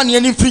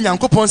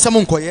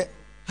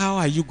 How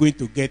are you going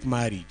to get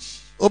married?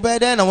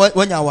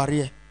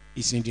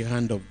 It's in the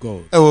hand of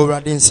God. How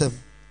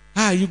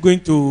are you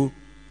going to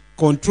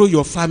control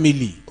your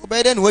family?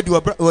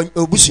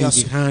 It's in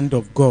the hand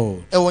of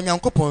God.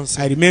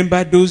 I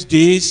remember those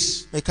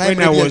days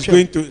when I was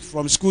going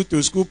from school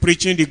to school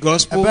preaching the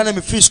gospel.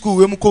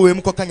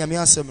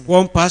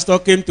 One pastor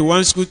came to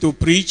one school to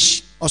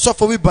preach, and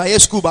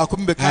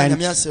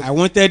I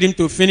wanted him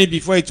to finish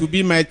before it would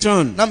be my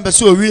turn.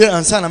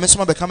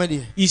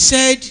 He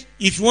said,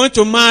 if you want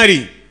to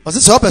marry,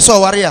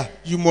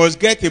 you must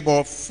get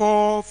about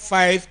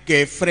 4-5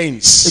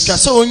 girlfriends.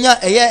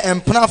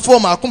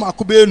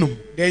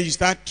 Then you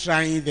start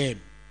trying them.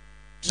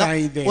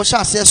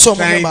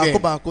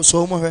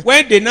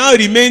 When they now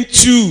remain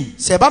 2,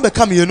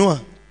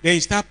 then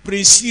you start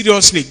praying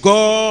seriously.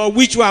 God,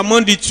 which one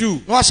among the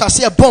 2? God,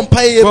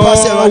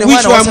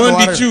 which one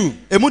among the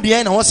 2?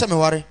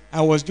 I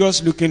was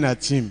just looking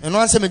at him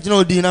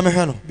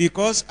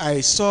because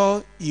I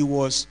saw he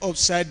was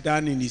upside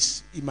down in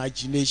his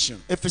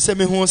imagination.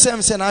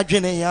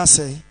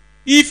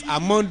 If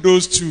among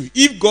those 2,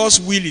 if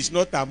God's will is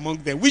not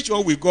among them, which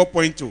one will God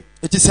point to?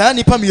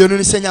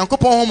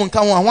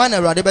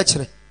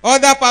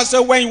 Other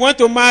pastor, when you want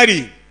to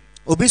marry,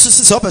 I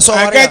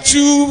get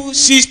 2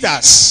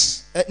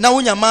 sisters.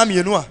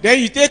 Then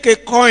you take a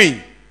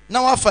coin.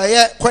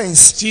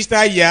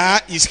 Sister Ya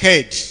is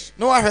head.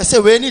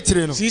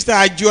 Sister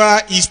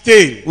Ajua is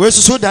tail.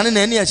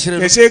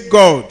 They say,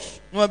 God,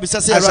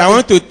 as I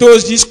want to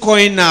toss this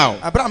coin now,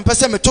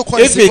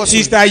 if it's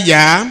Sister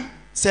Ya,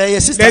 let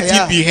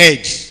it be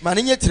head.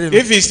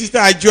 If it's Sister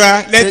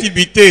Ajua, let it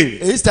be tail.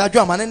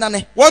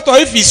 What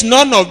if it's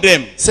none of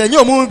them?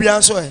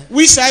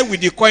 Which side will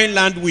the coin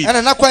land with?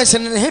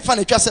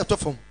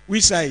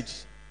 Which side?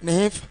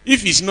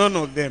 If it's none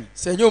of them.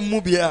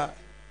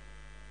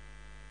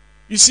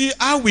 You see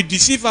how we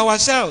deceive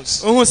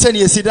ourselves.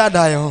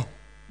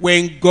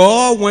 When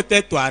God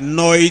wanted to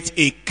anoint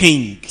a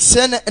king,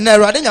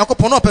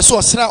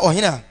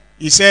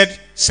 he said,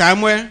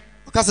 Samuel,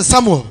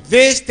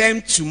 this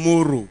time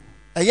tomorrow,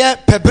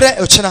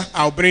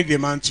 I'll bring the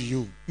man to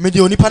you.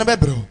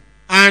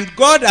 And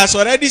God has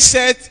already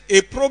set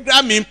a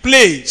program in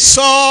place.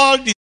 Saul,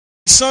 the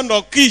son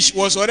of Kish,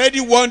 was already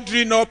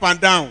wandering up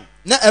and down.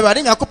 At the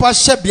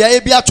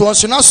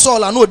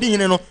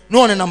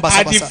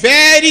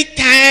very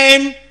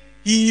time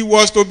he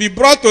was to be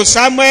brought to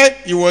Samuel,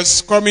 he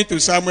was coming to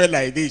Samuel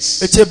like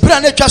this. And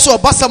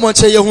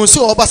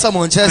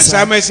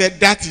Samuel said,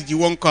 that is the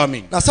one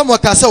coming. That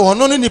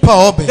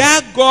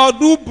God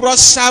who brought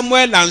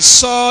Samuel and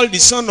Saul, the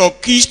son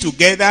of Kish,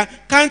 together,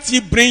 can't he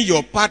bring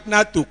your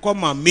partner to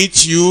come and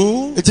meet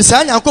you? He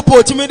said,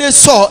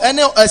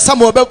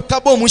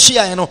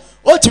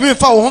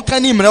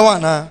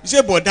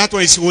 but that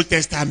one is Old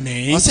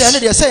Testament.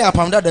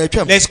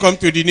 Let's come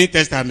to the New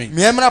Testament.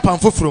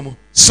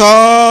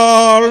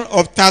 Saul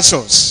of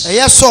Tarsus.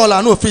 Saul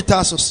and no free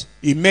Tarsus.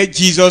 He met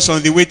Jesus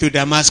on the way to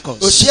Damascus.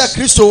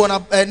 The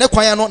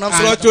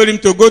Lord told him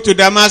to go to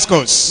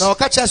Damascus.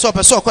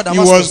 He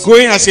was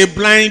going as a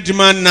blind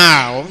man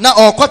now.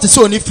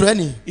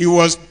 He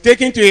was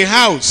taken to a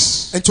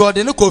house and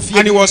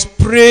he was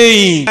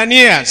praying.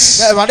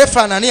 Ananias,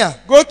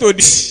 go to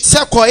this.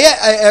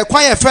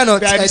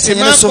 There is a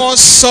man called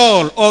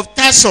Saul of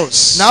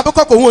Tarsus.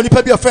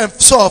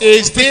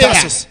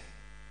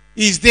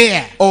 Is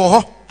there.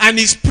 And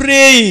he's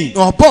praying.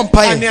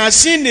 And he has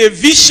seen a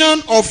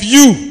vision of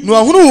you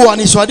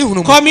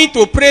coming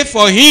to pray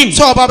for him.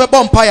 So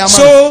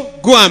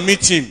go and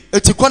meet him.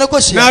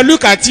 Now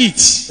look at it.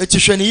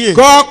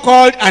 God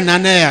called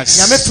Ananias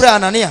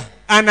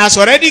and has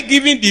already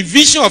given the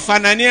vision of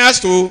Ananias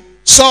to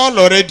Saul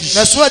already.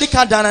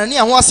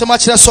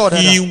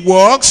 He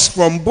works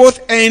from both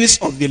ends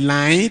of the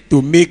line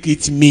to make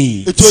it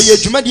meet.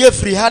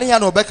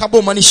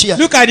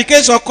 Look at the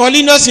case of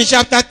Holiness in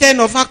chapter 10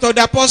 of Acts of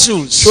the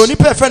Apostles.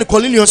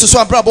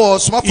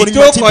 He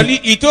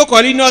told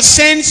Holiness,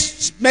 send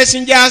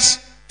messengers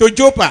to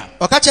Joppa.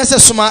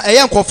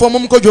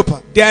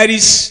 There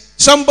is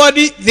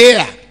somebody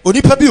there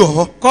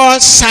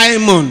called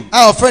Simon,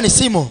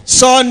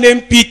 son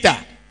named Peter.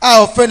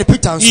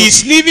 He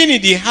is living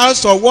in the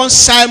house of one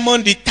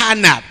Simon the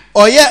Tanner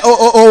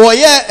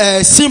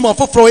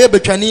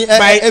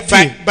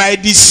by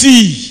the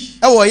sea.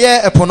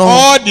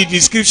 All the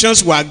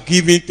descriptions were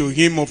given to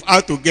him of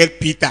how to get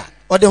Peter.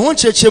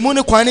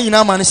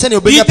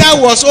 Peter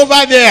was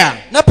over there.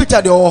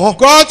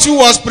 God too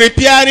was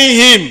preparing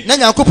him.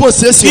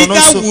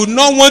 Peter would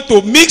not want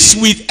to mix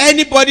with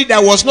anybody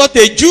that was not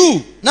a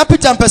Jew.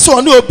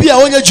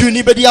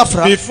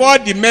 Before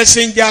the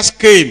messengers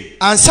came,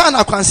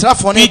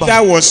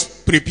 Peter was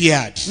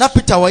prepared.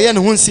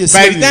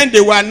 By the time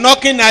they were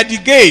knocking at the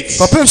gates,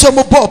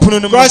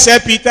 God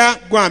said, Peter,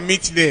 go and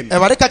meet them.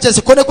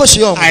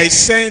 I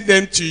send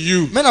them to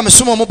you.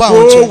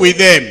 Go with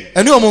them,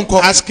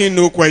 asking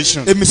no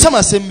question.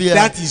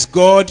 That is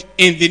God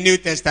in the New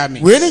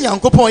Testament.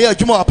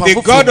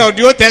 The God of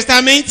the Old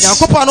Testament is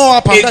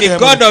the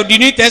God of the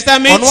New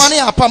Testament,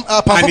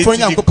 and it's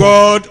the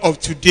God of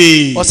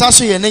today.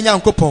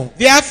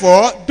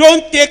 Therefore,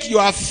 don't take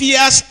your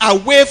fears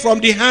away from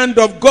the hand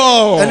of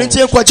God.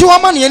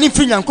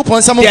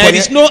 There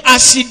is no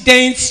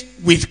accident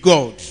with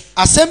God.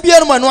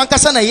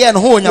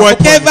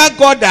 Whatever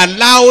God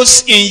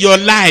allows in your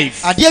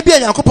life,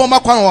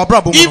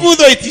 even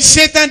though it is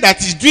Satan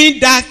that is doing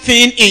that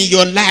thing in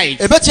your life,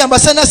 if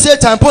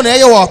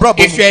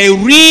you are a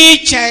real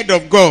child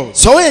of God,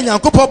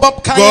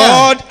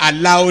 God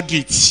allowed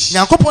it.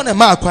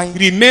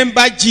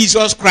 Remember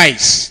Jesus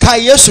Christ.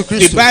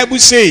 The Bible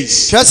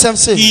says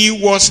he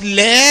was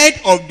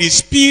led of the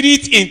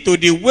Spirit into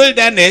the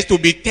wilderness to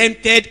be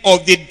tempted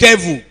of the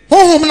devil.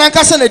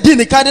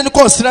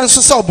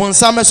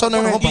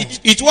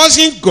 It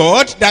wasn't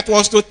God that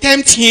was to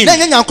tempt him,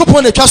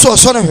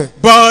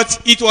 but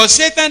it was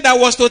Satan that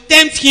was to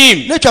tempt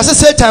him.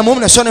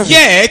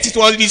 Yet it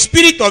was the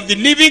Spirit of the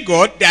living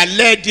God that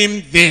led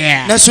him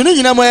there.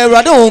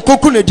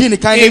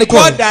 If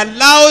God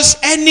allows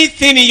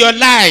anything in your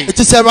life,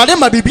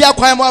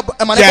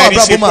 there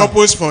is a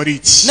purpose for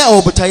it.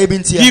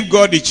 Give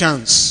God the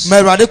chance,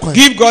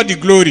 give God the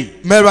glory,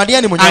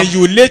 and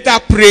you later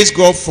praise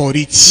God for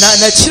it.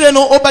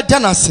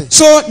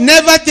 So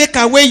never take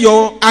away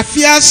your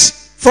affairs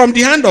from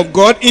the hand of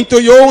God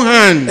into your own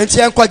hand.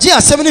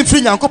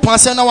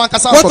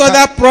 What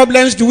other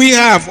problems do we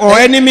have, or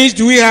enemies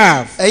do we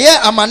have?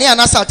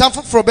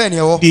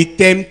 The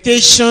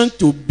temptation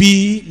to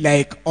be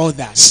like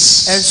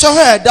others.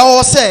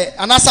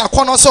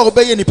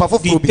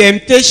 The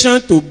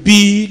temptation to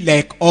be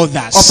like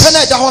others.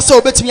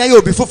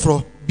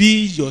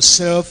 Be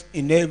yourself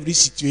in every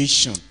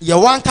situation.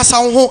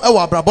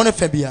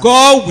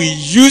 God will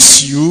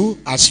use you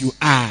as you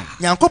are.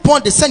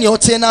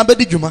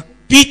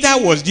 Peter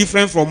was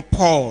different from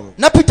Paul.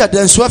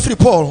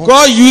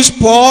 God used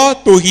Paul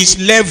to his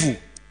level.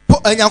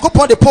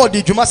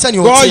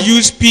 God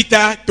used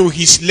Peter to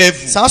his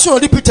level.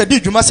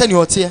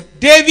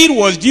 David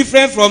was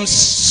different from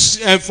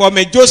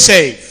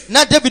Joseph.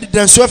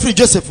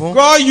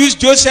 God used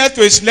Joseph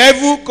to his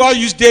level. God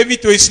used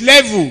David to his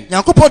level.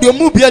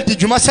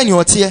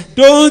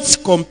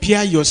 Don't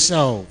compare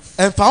yourself.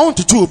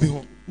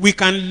 We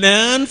can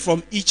learn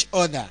from each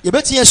other,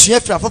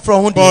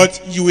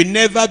 but you will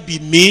never be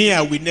me,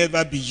 I will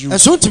never be you.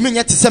 So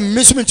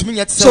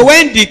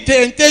when the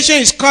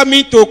temptation is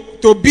coming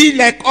to be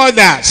like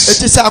others,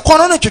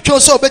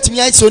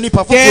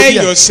 tell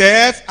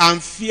yourself, I'm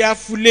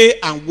fearfully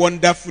and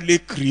wonderfully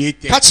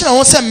created.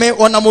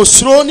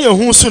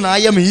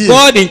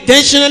 God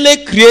intentionally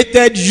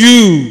created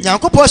you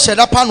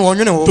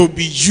to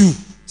be you.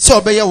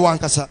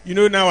 You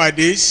know,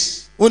 nowadays,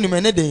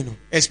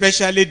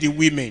 especially the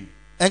women,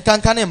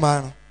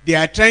 They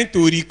are trying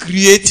to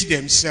recreate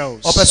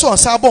themselves.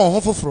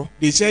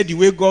 They said the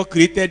way God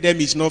created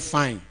them is not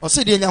fine.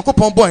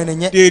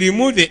 They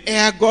remove the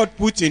air God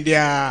put in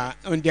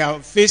on their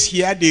face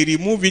here. They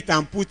remove it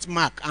and put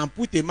mark and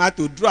put a mark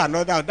to draw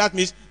another. That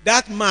means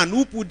that man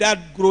who put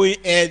that growing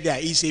hair there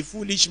is a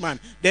foolish man.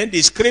 Then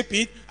they scrape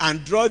it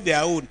and draw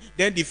their own.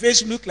 Then the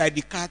face look like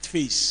the cat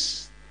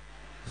face.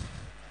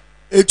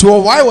 It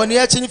was why when you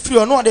actually free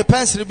or not the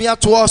pencil be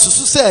to us to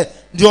say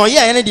the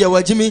any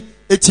dear Jimmy.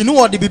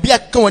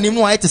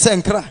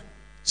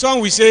 Some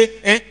will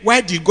say,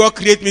 why did God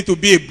create me to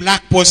be a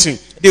black person?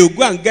 They will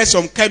go and get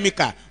some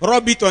chemical,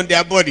 rub it on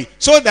their body,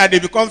 so that they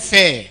become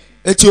fair.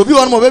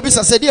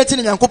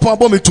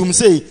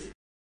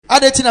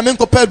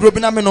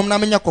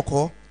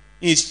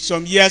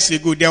 Some years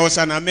ago, there was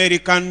an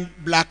American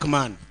black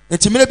man, a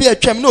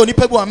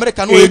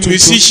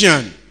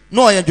musician.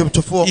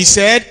 He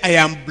said, I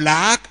am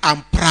black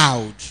and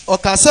proud.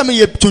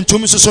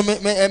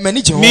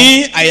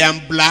 Me, I am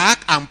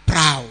black and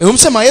proud.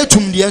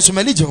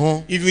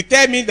 If you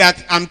tell me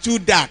that I'm too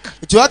dark,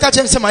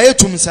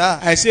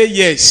 I say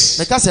yes.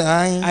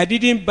 I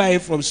didn't buy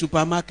it from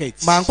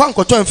supermarkets.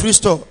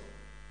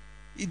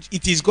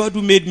 It is God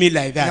who made me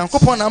like that.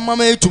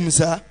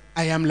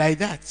 I am like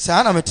that.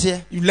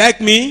 You like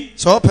me?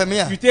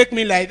 You take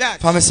me like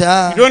that. You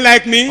don't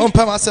like me?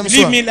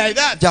 Leave me like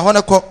that.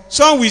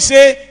 Some will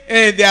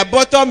say their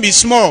bottom is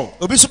small.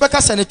 They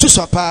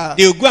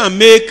will go and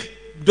make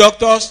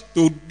doctors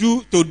to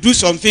do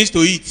some things to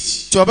eat.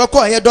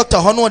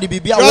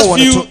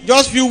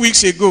 Just few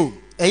weeks ago,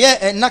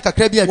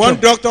 one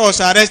doctor was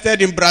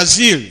arrested in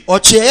Brazil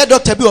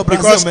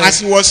because as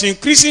he was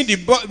increasing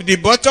the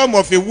bottom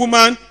of a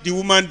woman, the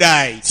woman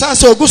died.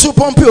 So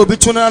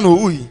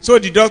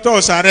the doctor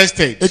was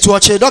arrested.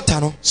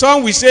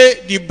 Some will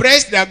say the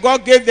breast that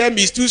God gave them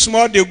is too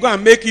small, they go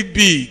and make it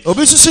big.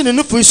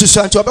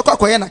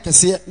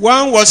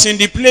 One was in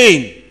the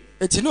plane.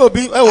 As he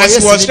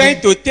was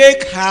trying to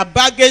take her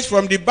baggage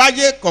from the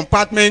baggage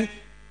compartment,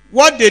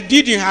 what they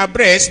did in her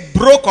breast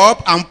broke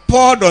up and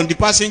poured on the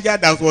passenger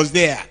that was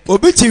there.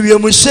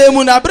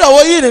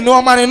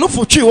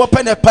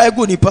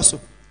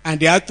 And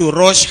they had to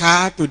rush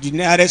her to the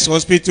nearest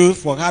hospital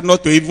for her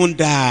not to even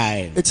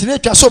die.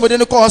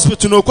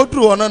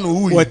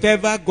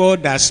 Whatever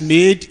God has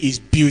made is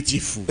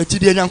beautiful.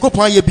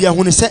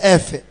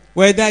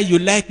 Whether you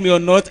like me or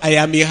not, I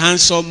am a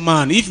handsome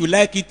man. If you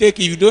like it, take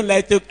it. If you don't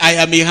like it, I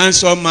am a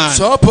handsome man.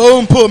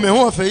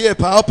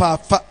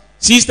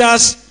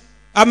 Sisters,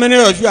 how many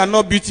of you are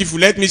not beautiful?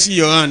 Let me see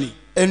your hand.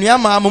 If you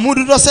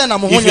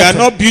are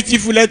not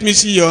beautiful, let me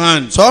see your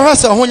hand.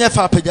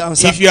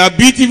 If you are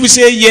beautiful,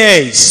 say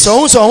yes.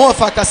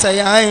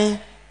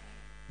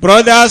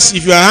 Brothers,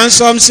 if you are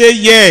handsome, say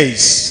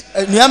yes.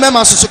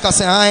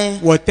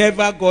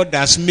 Whatever God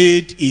has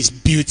made is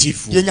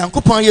beautiful.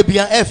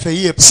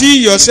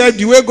 See yourself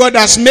the way God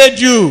has made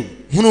you.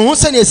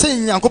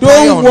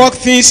 Don't work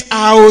things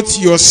out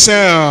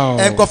yourself.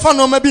 The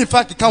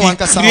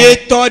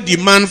creator, the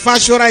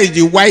manufacturer is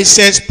the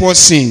wisest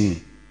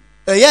person.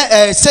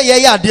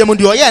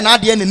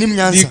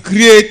 The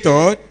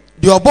creator,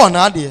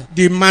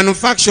 the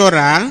manufacturer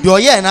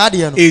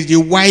is the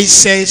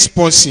wisest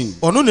person.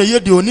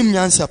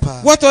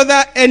 What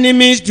other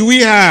enemies do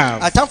we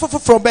have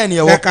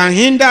that can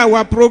hinder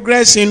our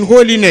progress in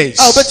holiness?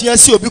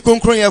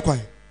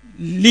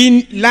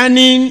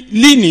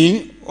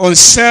 Leaning on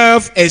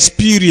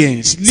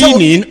self-experience.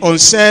 Leaning on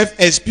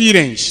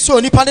self-experience.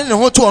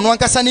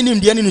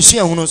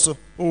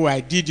 Oh,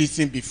 I did this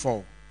thing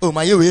before. Oh,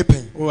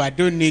 I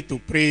don't need to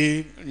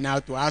pray now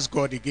to ask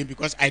God again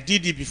because I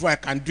did it before. I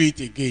can do it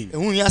again.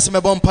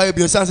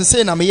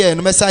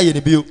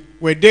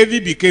 When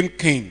David became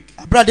king,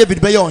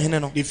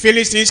 the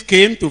Philistines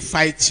came to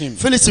fight him.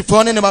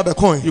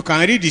 You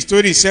can read the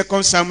story in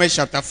 2 Samuel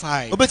chapter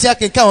 5. They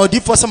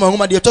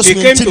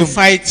came to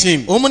fight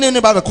him.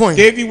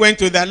 David went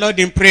to the Lord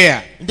in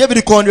prayer.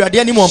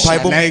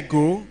 Shall I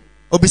go?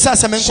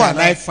 Shall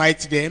I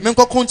fight them?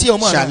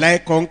 Shall I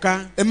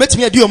conquer?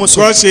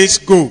 God says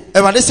go.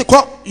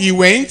 He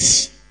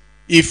went,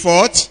 he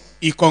fought,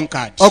 he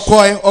conquered.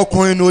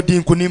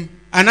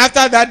 And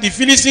after that, the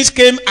Philistines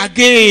came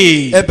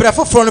again.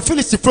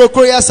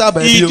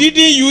 He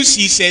didn't use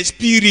his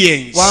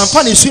experience.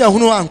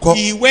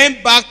 He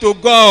went back to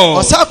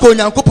God.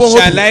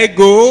 Shall I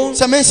go?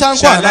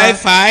 Shall I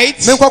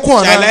fight?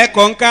 Shall I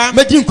conquer?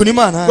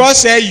 God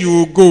said you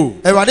will go.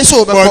 For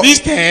this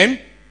time,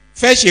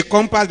 fetch a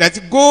compass that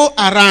go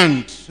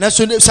around. Come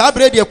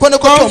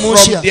from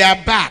their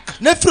back.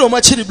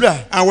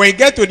 And when you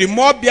get to the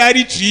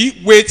mulberry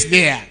tree, wait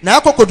there. When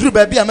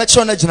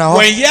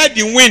you hear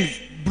the wind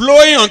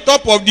blowing on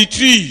top of the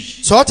tree,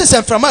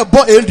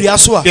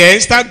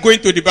 then start going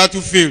to the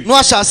battlefield.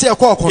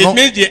 It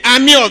means the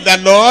army of the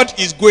Lord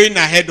is going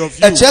ahead of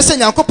you.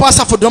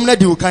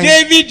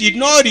 David did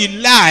not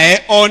rely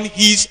on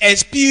his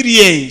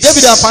experience. He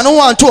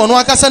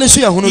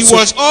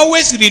was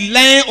always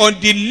relying on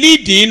the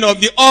leading of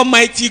the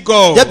Almighty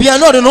God.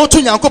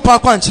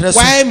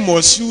 Why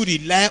must you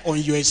rely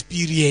on your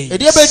experience? The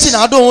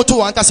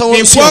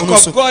work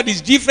of God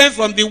is different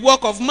from the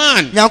work of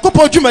man. He is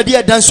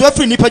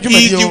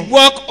the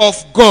work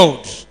of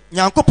God,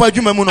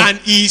 and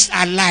he is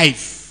alive.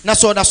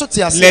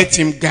 Let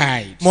him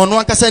guide.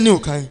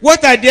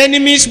 What are the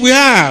enemies we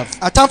have?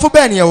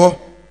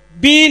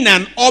 Being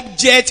an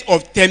object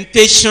of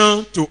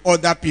temptation to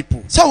other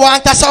people.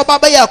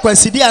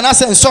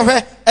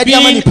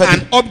 Being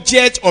an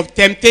object of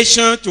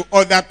temptation to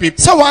other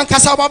people.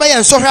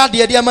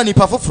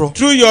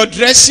 Through your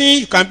dressing,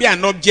 you can be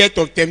an object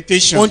of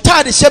temptation. Through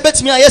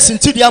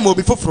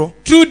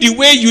the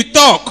way you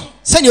talk,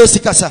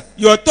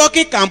 your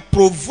talking can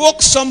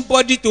provoke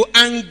somebody to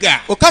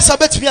anger.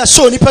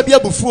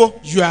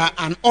 You are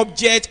an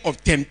object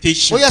of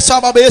temptation.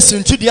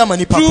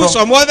 Through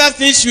some other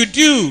things you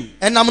do,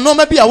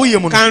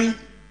 can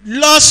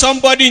lure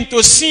somebody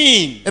into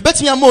sin.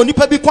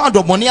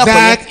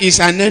 That is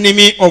an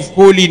enemy of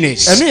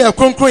holiness.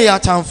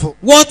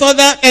 What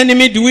other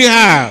enemy do we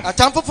have?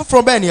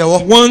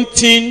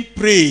 Wanting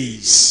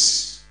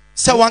praise.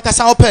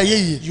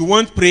 You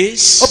want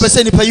praise?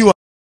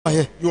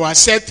 You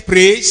accept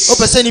praise.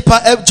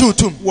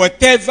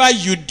 Whatever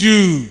you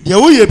do,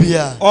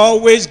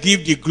 always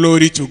give the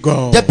glory to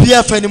God.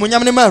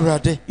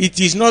 It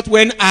is not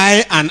when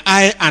I and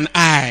I and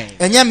I.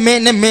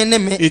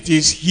 It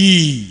is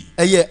He.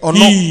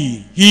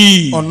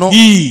 He.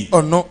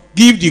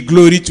 Give the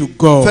glory to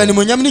God.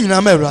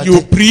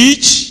 You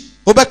preach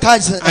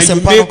and you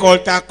make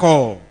altar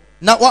call,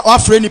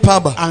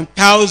 and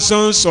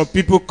thousands of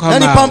people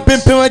come out.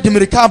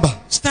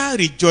 Start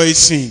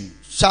rejoicing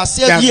that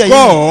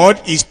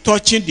God is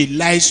touching the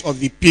lives of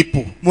the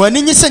people.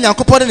 It is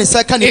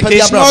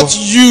not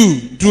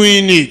you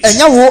doing it. It's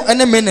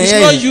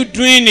not you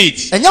doing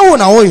it.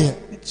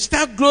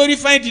 Start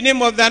glorifying the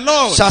name of the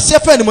Lord. As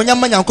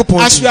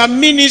you are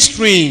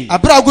ministering, I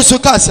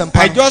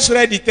just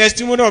read the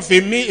testimony of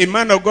a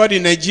man of God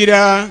in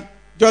Nigeria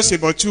just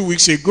about 2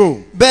 weeks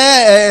ago.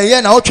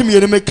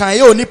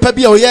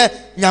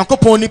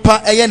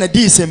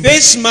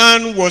 This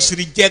man was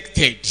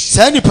rejected.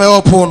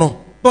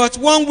 But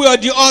one way or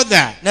the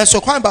other,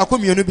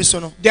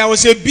 there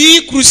was a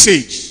big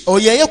crusade,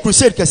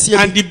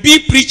 and the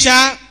big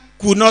preacher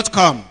could not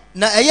come.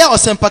 Then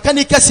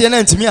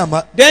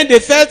they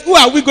felt, who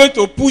are we going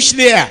to push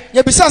there?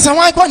 This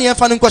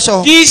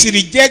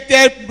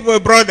rejected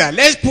brother,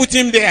 let's put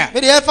him there.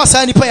 So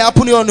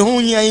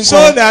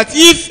that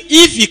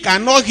if he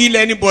cannot heal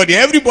anybody,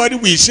 everybody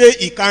will say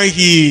he can't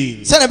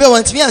heal. So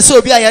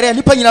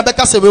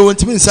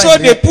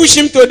they push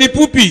him to the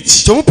pulpit.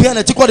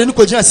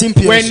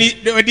 When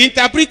the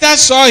interpreter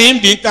saw him,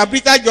 the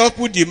interpreter just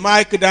put the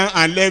mic down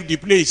and left the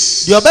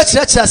place.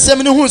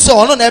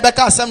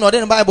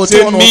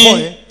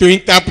 To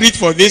interpret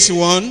for this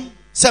one.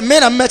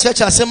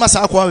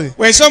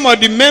 When some of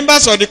the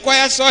members of the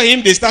choir saw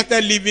him, they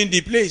started leaving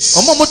the place.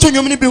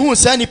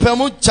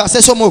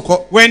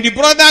 When the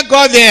brother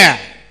got there,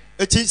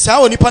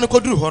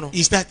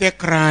 he started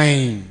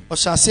crying. He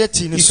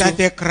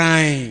started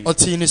crying.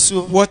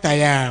 What I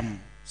am.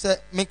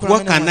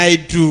 What can I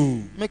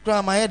do?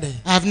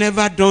 I've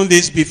never done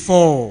this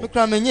before.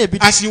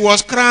 As he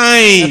was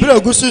crying,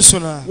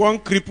 one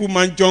crippled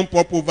man jumped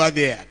up over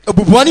there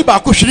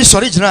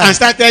and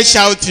started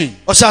shouting,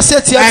 I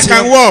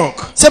can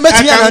walk.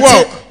 I can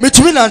walk. And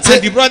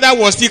the brother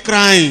was still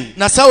crying.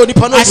 As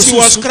he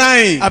was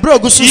crying,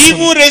 he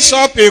even raised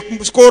up a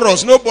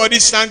chorus. Nobody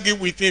sang it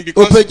with him,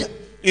 because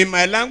in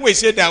my language,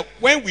 say that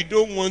when we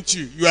don't want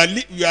you, you are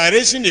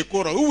raising a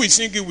chorus. Who will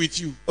sing it with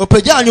you?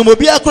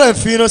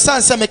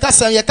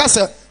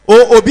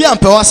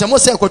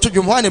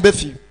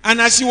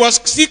 And as he was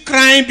still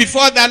crying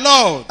before the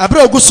Lord, a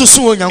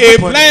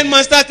blind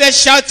man started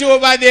shouting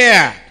over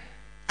there,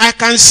 I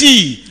can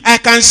see, I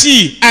can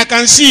see, I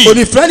can see.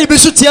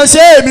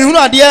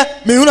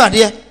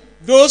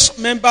 Those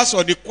members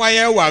of the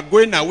choir were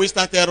going away,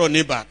 started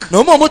running back.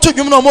 All the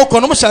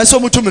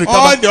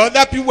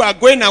other people were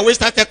going away,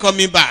 started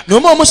coming back.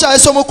 Some of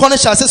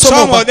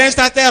them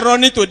started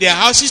running to their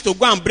houses to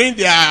go and bring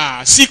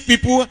their sick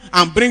people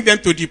and bring them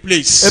to the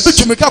place. That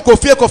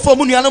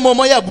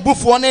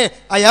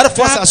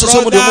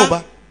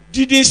brother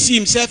didn't see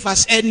himself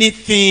as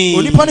anything,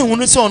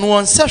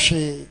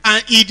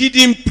 and he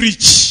didn't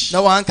preach.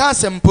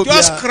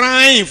 Just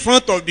crying in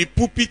front of the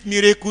pulpit,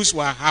 miracles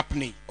were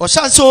happening. Who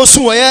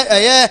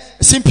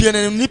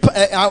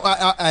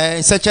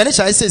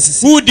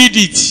did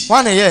it?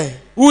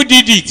 Who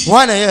did it?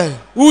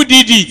 Who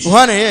did it?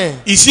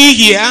 Is he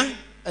here?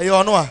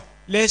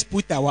 let's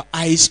put our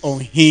eyes on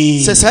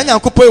him.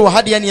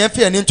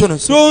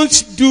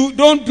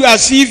 Don't do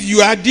as if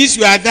you are this,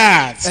 you are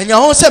that. And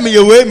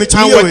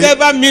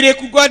whatever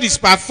miracle God is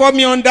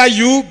performing under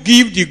you,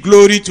 give the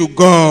glory to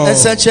God. Give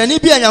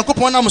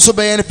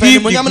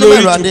the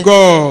glory to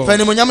God.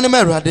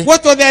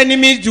 What other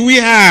enemies do we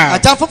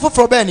have?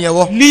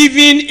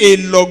 Living a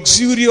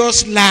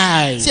luxurious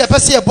life.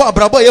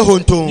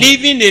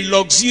 Living a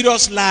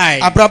luxurious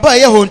life.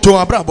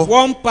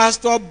 One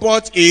pastor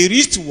bought a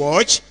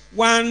wristwatch,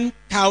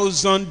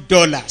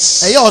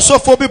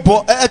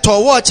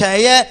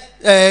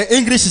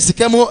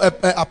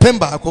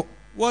 $1,000.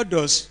 What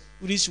does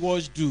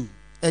wristwatch do?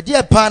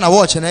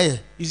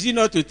 Is it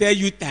not to tell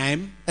you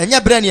time?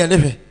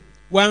 $1,000.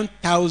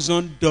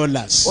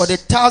 Or the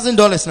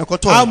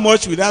 $1,000. How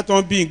much will that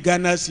one be in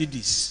Ghana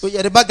cedis?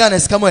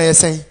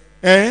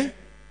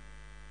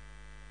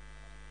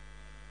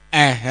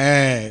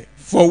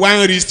 For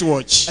one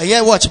wristwatch.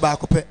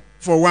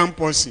 For one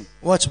person.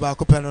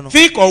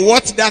 Think of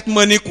what that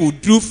money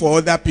could do for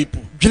other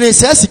people.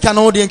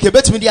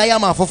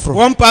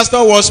 One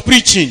pastor was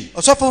preaching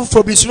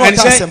and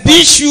said,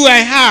 this shoe I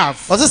have,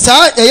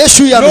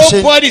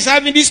 nobody is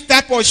having this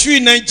type of shoe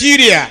in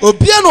Nigeria.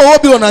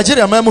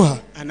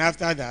 And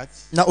after that,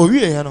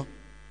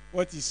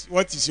 what is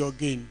your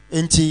gain?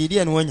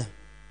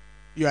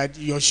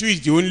 Your shoe is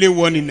the only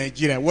one in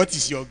Nigeria. What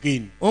is your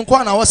gain? Your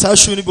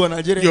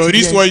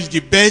wristwatch is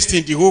the best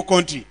in the whole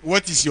country.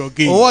 What is your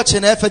gain?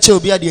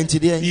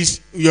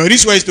 Your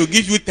wristwatch is to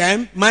give you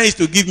time. Mine is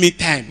to give me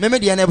time.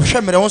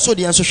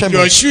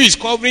 Your shoe is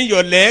covering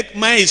your leg.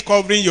 Mine is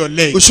covering your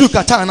leg.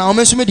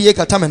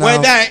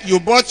 Whether you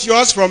bought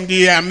yours from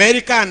the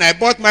America and I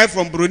bought mine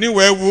from Brunei,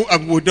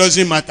 it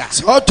doesn't matter.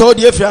 You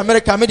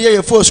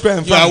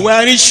are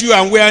wearing shoe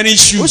and wearing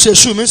shoe.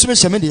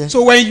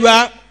 So when you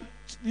are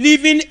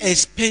living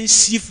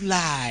expensive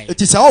life,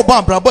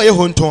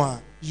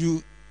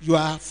 you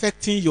are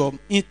affecting your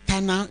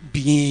internal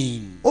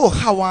being. You are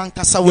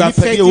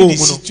affecting the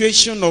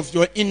situation of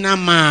your inner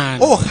man.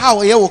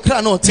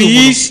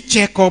 Please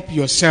check up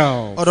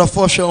yourself.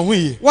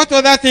 What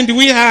other thing do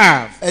we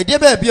have?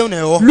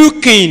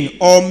 Looking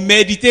or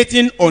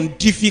meditating on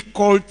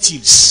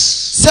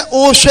difficulties.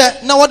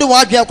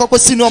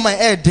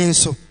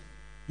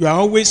 You are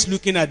always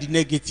looking at the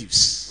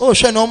negatives.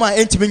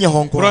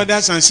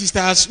 Brothers and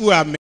sisters who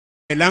are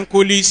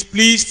melancholies,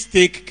 please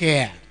take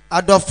care.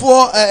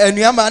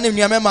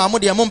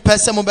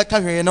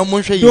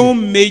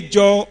 Don't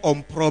major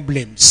on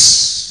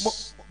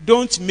problems.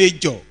 Don't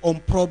major on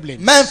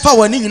problems.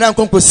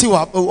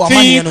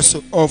 Think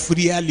of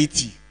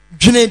reality.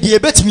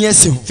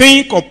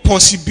 Think of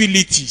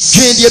possibilities.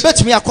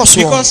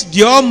 Because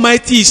the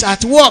Almighty is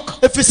at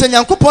work.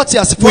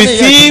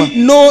 With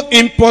him, no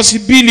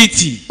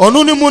impossibility.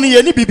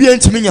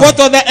 What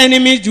other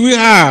enemies do we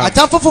have?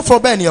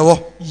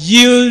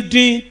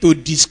 Yielding to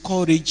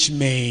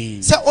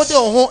discouragement.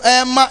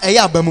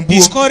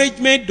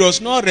 Discouragement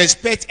does not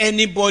respect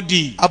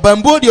anybody.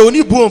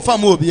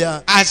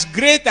 As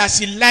great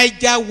as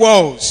Elijah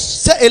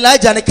was,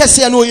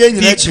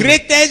 the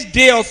greatest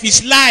day of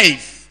his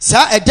life,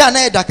 the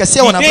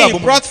day he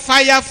brought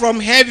fire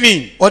from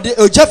heaven,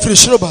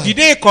 the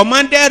day he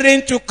commanded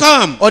rain to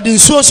come,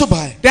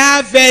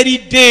 that very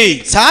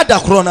day,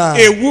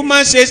 a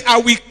woman says,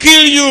 I will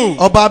kill you.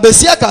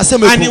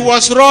 And he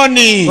was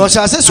running. I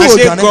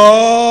said,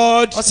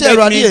 God,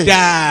 let me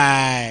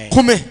die.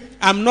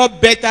 I'm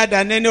not better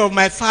than any of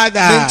my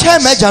fathers.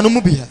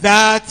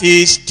 That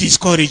is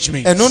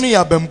discouragement.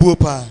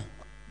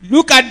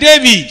 Look at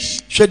David.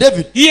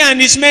 He and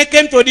his men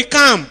came to the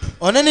camp.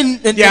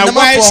 Their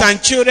wives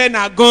and children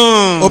are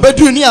gone. The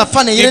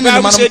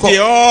Bible said they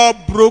all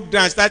broke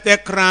down and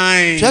started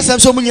crying. They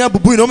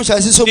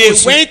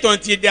went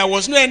until there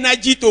was no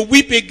energy to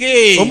weep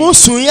again. That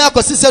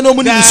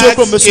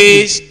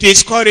is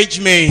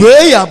discouragement.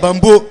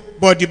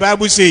 But the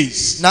Bible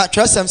says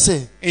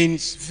in 1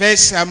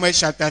 Samuel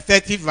chapter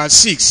 30 verse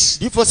 6,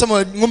 the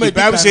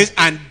Bible says,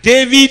 and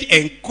David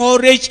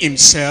encouraged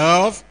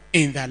himself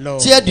in the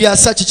Lord.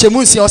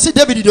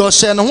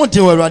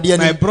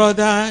 My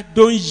brother,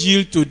 don't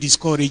yield to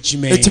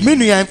discouragement.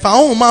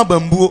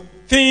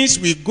 Things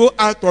will go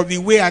out of the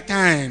way at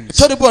times.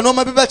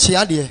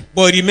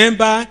 But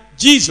remember,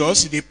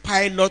 Jesus is the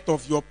pilot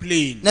of your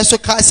plane.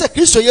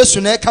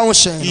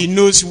 He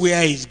knows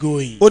where he's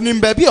going. He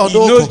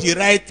knows the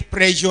right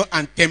pressure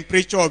and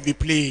temperature of the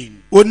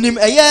plane. He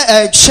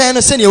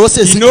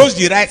knows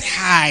the right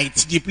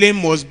height the plane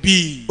must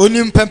be.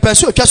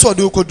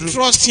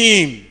 Trust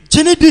him.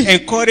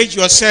 Encourage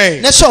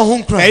yourself.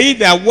 He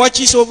that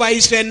watches over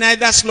Israel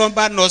neither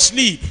slumber nor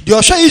sleep.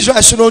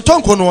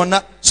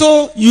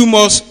 So you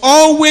must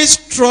always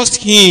trust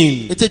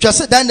him. Now,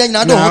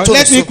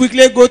 let me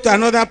quickly go to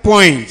another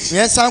point.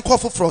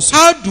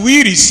 How do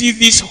we receive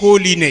this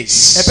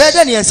holiness?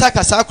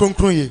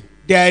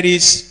 There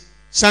is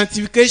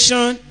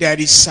sanctification,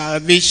 there is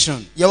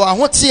salvation.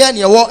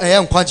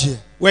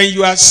 When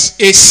you are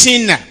a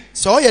sinner,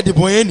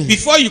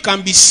 Before you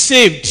can be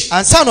saved,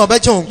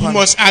 you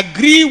must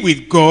agree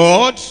with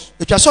God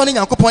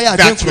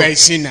that you are a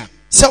sinner.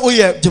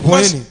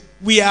 Because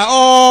we are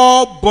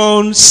all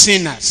born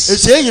sinners.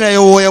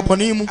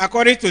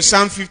 According to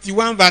Psalm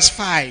 51 verse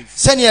 5,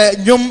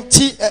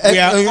 we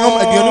are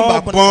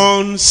all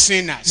born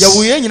sinners.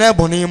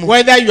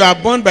 Whether you are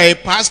born by a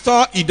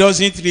pastor, it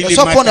doesn't really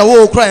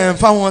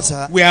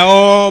matter. We are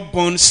all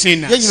born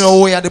sinners.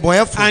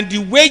 And the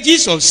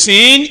wages of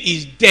sin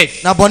is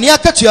death.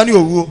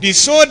 The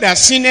soul that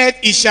sinneth,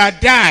 it shall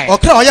die. So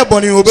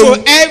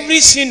every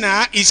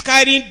sinner is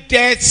carrying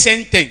death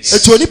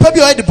sentence.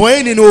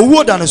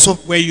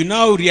 When you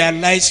now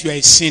realize you are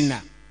a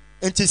sinner,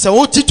 and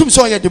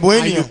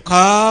you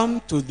come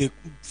to the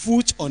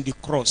foot on the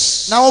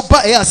cross and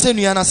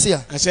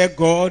say,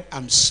 God,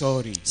 I'm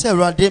sorry.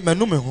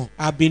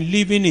 I've been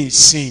living in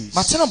sins.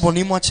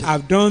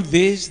 I've done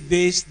this.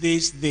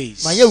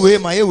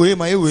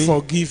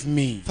 Forgive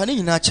me.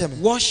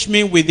 Wash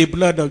me with the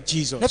blood of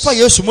Jesus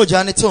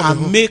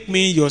and make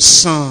me your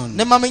son.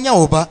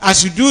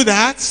 As you do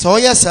that,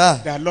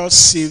 the Lord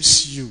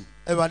saves you.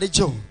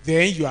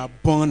 Then you are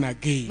born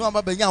again.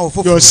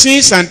 Your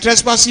sins and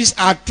trespasses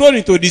are thrown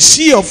into the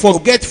sea of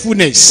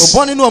forgetfulness.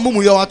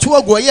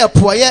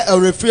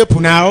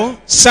 Now,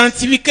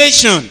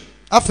 sanctification.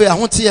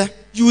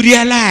 You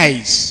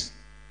realize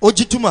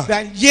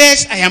that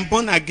yes, I am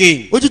born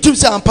again, but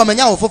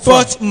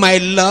my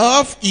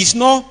love is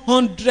not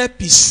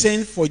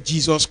 100% for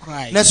Jesus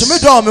Christ.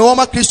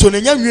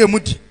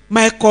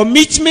 My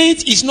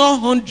commitment is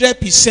not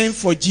 100%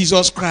 for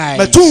Jesus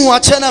Christ.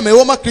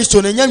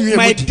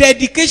 My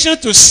dedication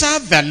to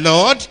serve the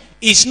Lord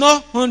is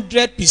not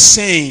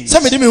 100%.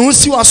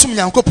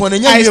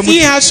 I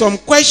still have some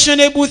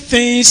questionable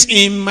things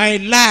in my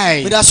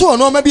life.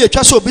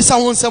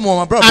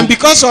 And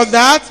because of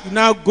that, you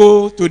now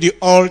go to the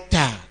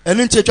altar.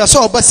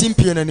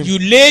 You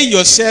lay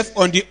yourself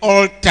on the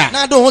altar.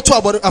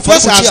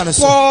 Just as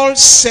Paul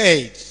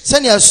said,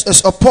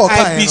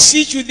 I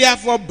beseech you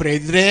therefore,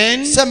 brethren,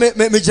 by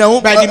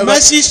the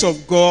mercies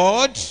of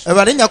God,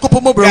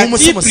 that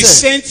ye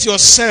present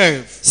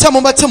yourself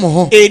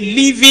a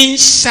living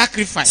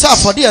sacrifice.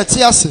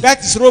 That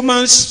is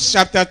Romans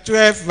chapter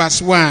 12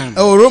 verse 1.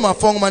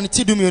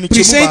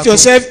 Present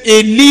yourself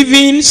a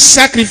living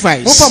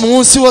sacrifice,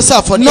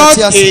 not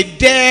a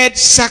dead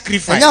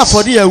sacrifice.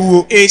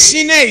 A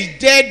sinner is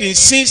dead in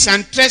sins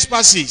and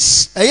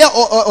trespasses, but a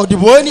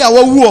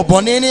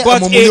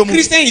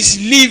Christian is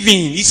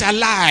living, is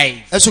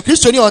alive. So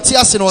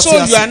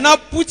you are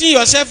not putting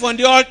yourself on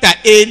the altar,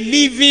 a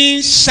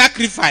living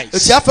sacrifice,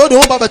 holy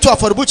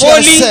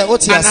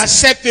and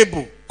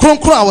acceptable,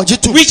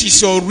 which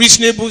is your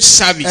reasonable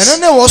service.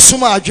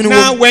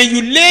 Now when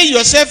you lay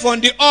yourself on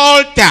the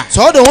altar,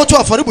 you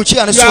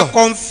are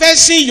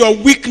confessing your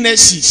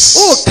weaknesses.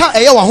 You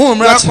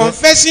are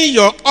confessing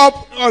your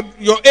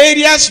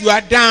areas you are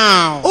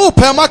down. A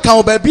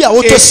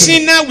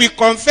sinner will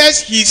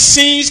confess his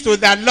sins to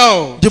the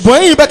Lord. A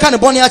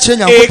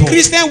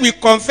Christian will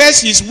confess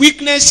his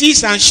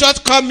weaknesses and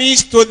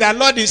shortcomings to the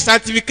Lord in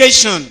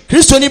sanctification.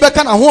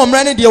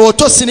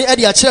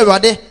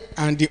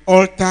 And the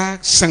altar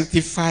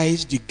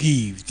sanctifies the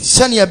gift.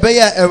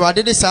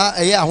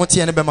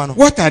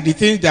 What are the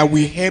things that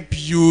will help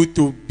you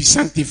to be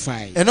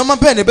sanctified?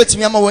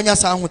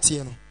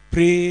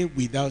 Pray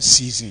without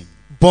ceasing.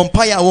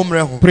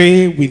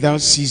 Pray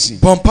without ceasing.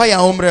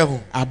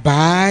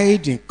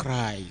 Abide in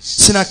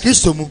Christ.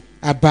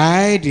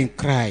 Abide in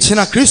Christ.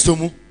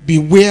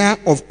 Beware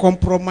of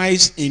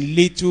compromise in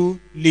little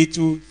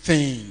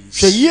things.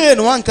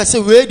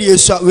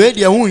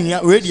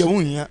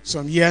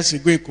 Some years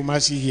ago in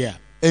Kumasi here,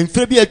 one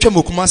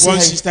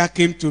sister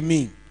came to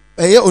me.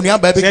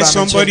 Said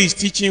somebody is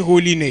teaching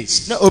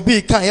holiness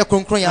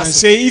and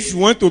say if you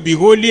want to be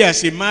holy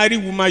as a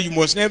married woman, you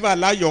must never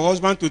allow your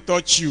husband to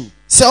touch you.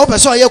 I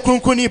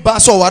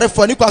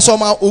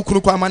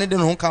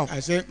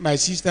said, my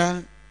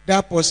sister,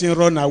 that person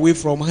run away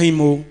from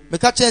him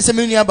because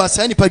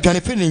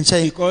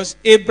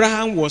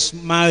Abraham was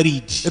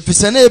married.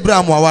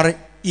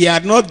 He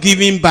had not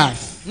given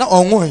birth.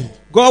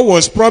 God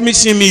was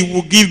promising me he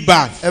would give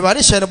birth.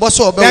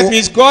 That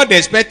means God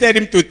expected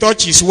him to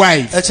touch his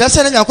wife. And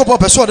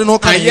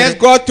yes,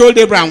 God told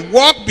Abraham,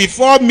 walk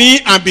before me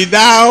and be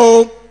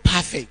thou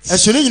perfect.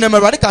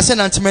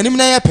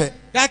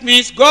 That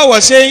means God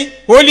was saying,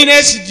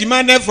 holiness is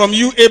demanded from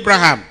you,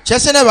 Abraham.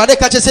 And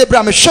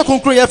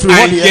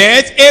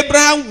yet,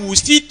 Abraham will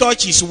still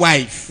touch his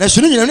wife and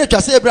still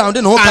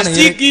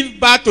give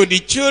birth to the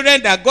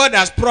children that God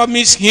has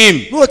promised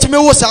him. So,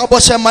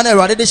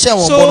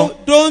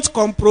 don't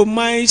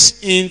compromise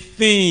in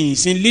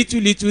things, in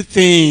little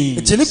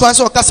things. At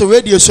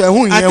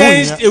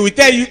times, they will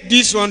tell you,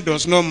 this one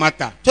does not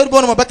matter. This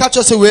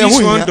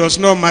one does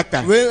not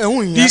matter.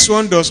 This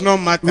one does not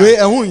matter.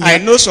 I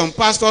know some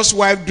pastors'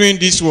 wife doing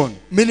this one.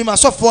 I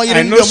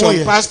know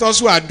some pastors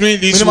who are doing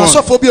this one.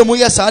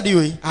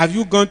 Have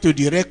you gone to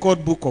the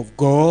record book of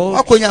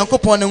God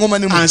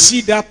and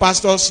see that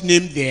pastor's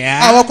name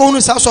there, or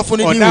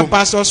that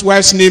pastor's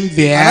wife's name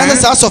there?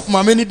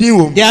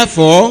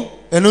 Therefore,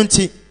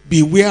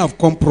 beware of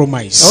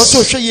compromise.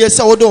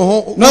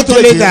 Not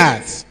only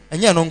that,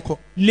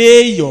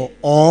 lay your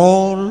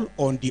all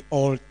on the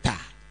altar.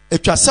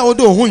 Keep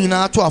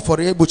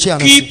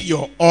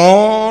your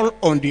all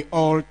on the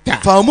altar.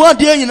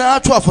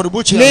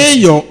 Lay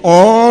your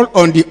all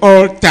on the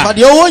altar.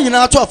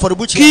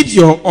 Keep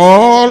your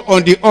all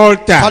on the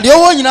altar.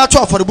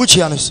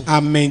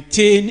 And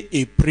maintain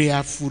a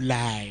prayerful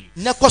life.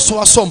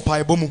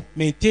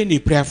 Maintain a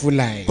prayerful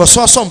life.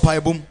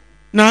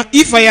 Now,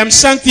 if I am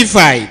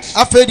sanctified,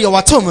 how do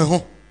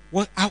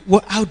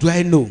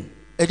I know?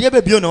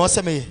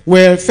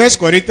 Well, 1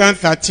 Corinthians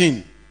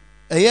 13.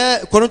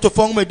 Read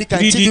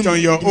it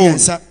on your own.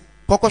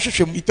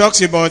 It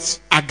talks about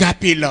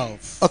agape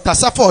love.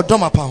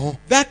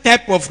 That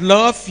type of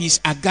love is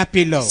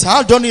agape love.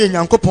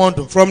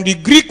 From the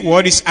Greek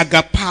word is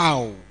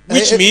agapao,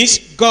 which means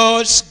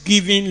God's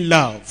giving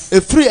love.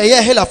 It's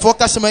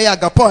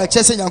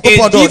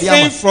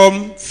different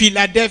from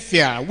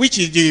Philadelphia, which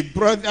is the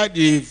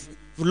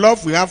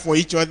love we have for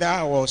each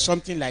other or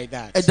something like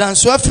that.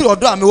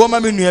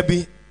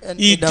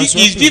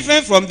 It's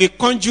different from the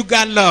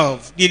conjugal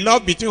love, the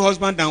love between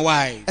husband and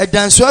wife.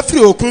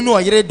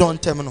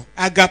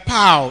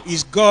 Agapao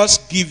is God's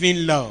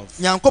giving love.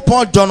 A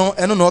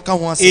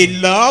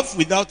love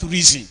without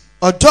reason.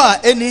 Say,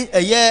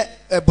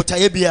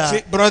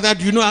 brother,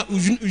 do you know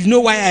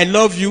why I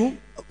love you?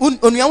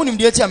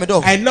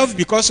 I love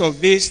because of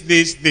this.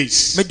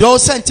 That's not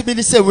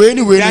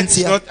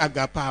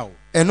agapao.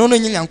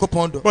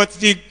 But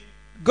the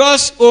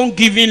God's own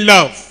giving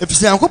love.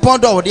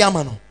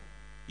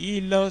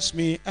 He loves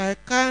me, I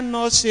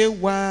cannot say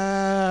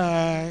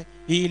why.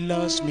 He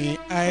loves me,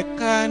 I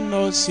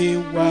cannot say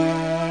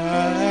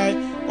why.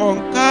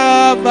 On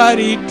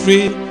Calvary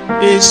tree,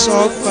 they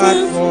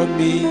suffered for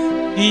me.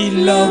 He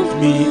loved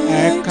me,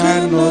 I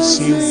cannot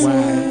say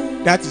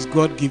why. That is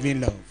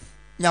God-given love.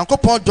 When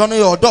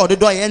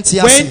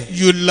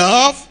you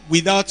love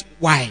without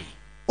why.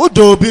 When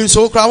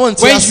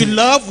you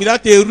love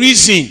without a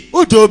reason,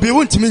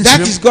 that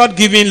is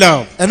God-given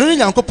love.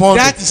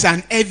 That is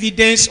an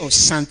evidence of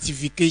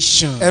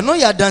sanctification.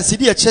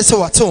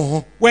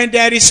 When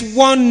there is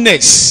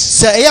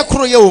oneness,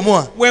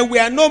 when we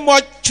are no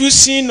more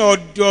choosing or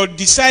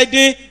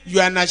deciding, you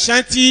are an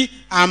Ashanti,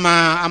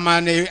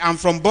 I'm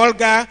from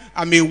Bulgar,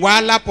 I'm a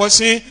Wala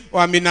person,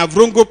 or I'm a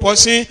Navrongo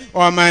person,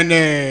 or I'm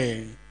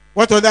an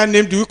what other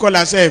name do we call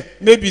ourselves?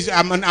 Maybe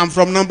I'm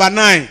from number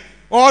 9.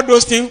 All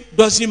those things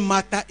doesn't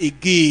matter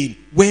again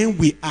when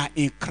we are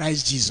in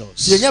Christ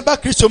Jesus. When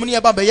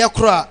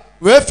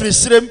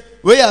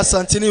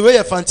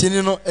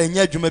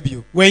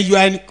you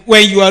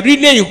are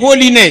really in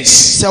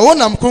holiness,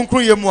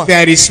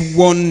 there is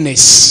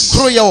oneness.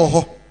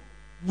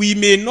 We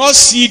may not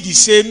see the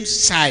same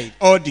side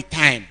all the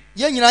time.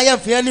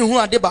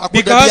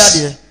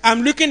 Because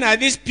I'm looking at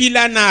this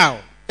pillar now.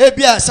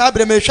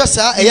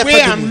 The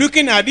way I'm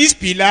looking at this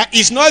pillar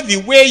is not the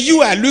way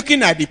you are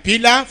looking at the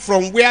pillar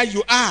from where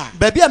you are.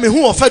 But it's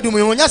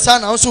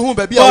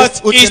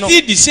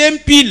still the same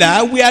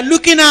pillar we are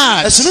looking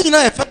at.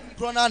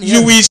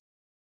 You will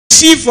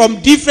see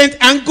from different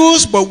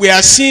angles, but we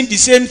are seeing the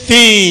same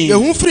thing.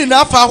 Let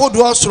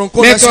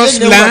us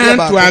learn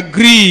to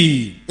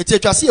agree.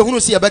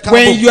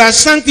 When you are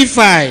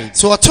sanctified,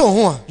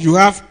 you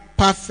have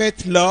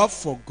perfect love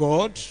for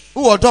God,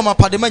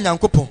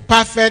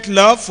 perfect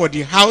love for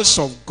the house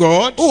of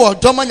God,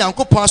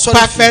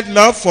 perfect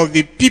love for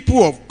the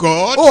people of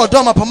God,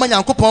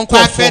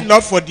 perfect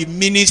love for the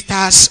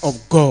ministers of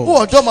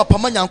God,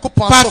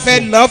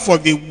 perfect love for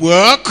the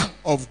work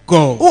of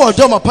God.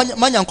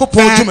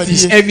 That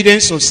is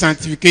evidence of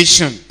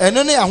sanctification.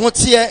 Another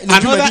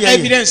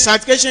evidence of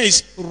sanctification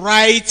is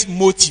right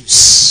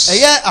motives.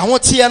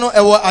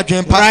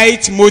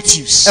 Right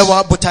motives.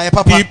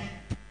 The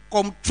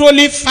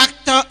controlling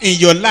factor in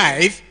your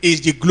life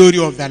is the glory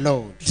of the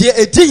Lord.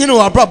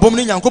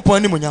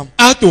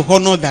 How to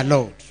honor the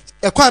Lord.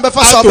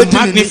 How to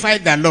magnify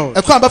the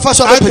Lord. How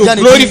to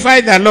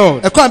glorify the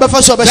Lord.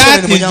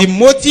 That is the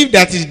motive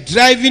that is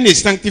driving a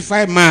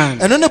sanctified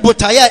man. Another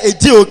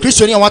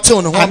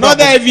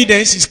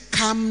evidence is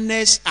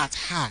calmness at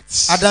heart.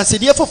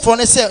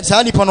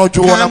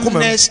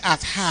 Calmness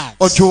at heart.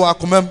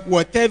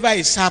 Whatever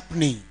is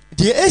happening,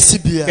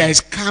 there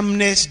is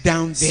calmness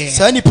down there.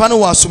 Why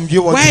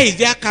is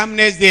there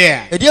calmness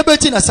there?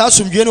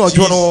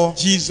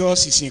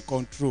 Jesus is in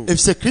control.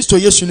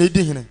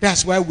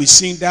 That's why we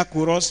sing that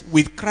chorus,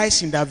 with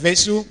Christ in the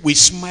vessel, we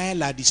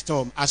smile at the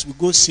storm as we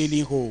go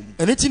sailing home.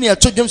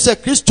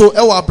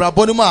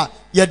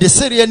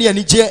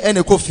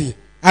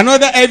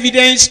 Another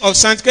evidence of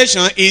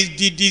sanctification is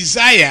the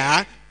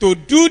desire to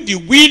do the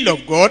will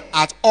of God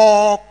at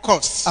all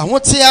costs.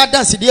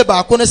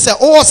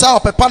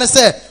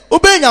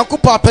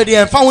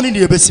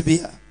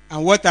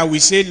 And what I will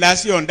say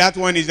lastly on that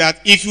one is that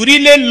if you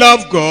really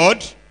love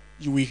God,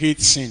 you will hate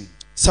sin.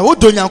 If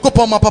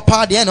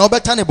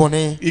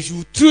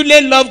you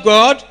truly love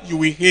God, you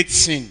will hate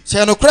sin.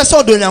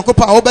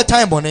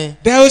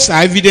 Those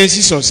are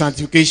evidences of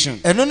sanctification.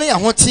 When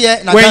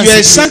you are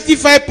a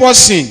sanctified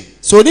person,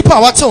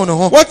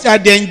 what are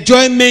the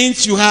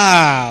enjoyments you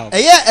have?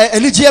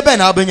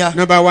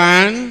 Number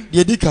one,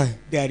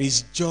 there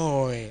is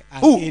joy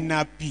and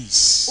inner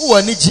peace.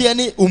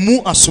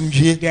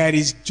 There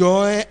is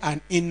joy and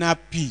inner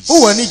peace.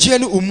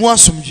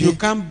 You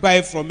can't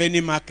buy from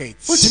any market.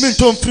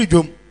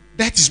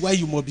 That is why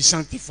you must be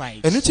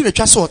sanctified.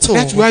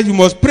 That's why you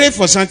must pray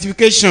for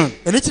sanctification.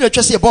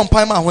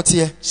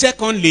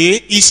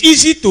 Secondly, it's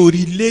easy to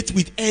relate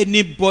with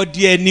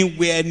anybody,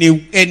 anywhere,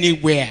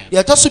 anywhere.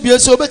 You can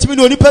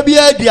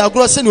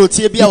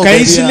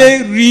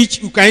easily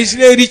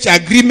reach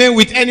agreement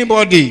with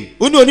anybody.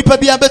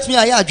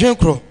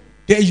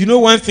 You know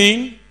one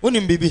thing?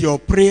 Your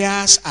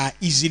prayers are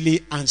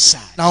easily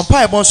answered.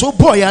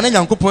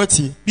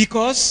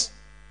 Because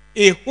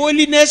a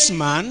holiness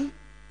man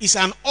is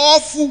an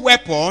awful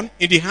weapon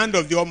in the hand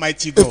of the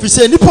Almighty God.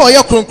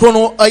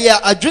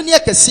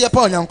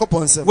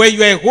 When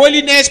you are a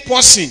holiness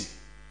person,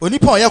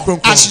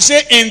 as you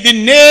say, in the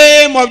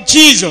name of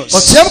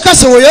Jesus,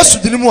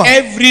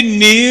 every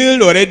knee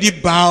already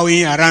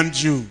bowing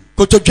around you.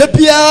 But if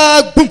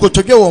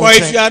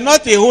you are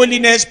not a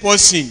holiness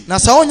person,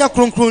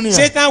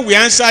 Satan will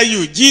answer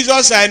you.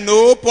 Jesus, I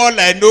know. Paul,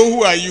 I know.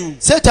 Who are you?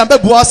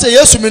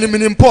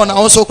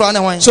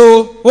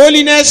 So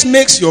holiness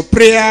makes your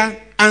prayer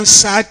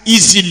answered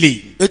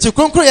easily. When you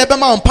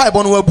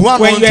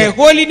are a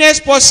holiness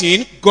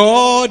person,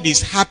 God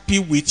is happy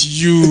with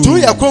you.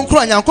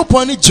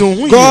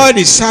 God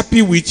is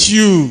happy with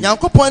you. You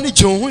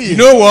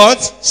know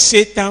what?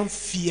 Satan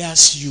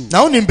fears you.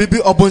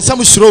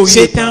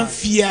 Satan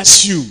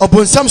fears you.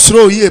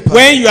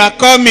 When you are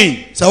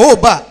coming,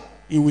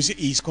 he will say,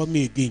 he's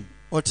coming again.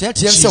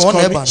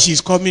 She's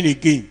coming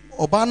again.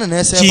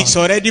 She's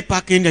already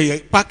packing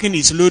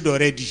his load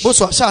already.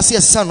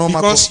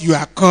 Because you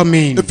are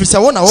coming.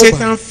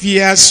 Satan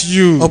fears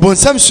you.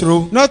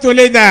 Not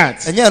only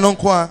that,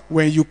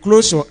 when you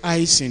close your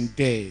eyes in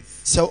death,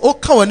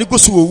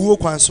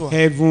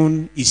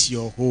 heaven is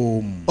your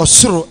home.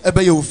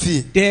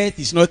 Death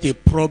is not a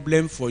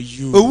problem for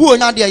you.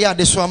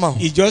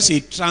 It's just a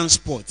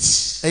transport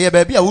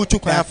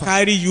that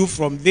carry you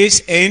from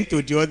this end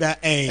to the other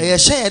end.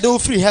 And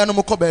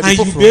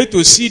you be able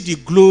to see the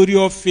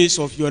glorious face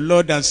of your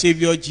Lord and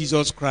Savior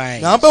Jesus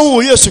Christ.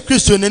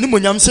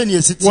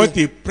 What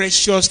a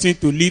precious thing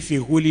to live a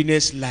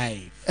holiness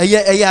life.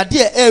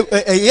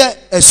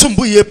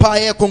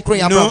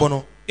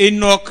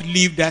 Enoch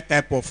lived that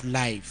type of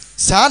life.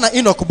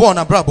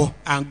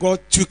 And God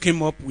took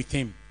him up with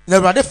him.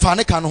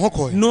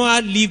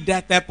 Noah lived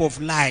that type of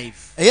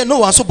life. And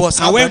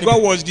when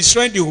God was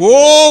destroying the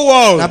whole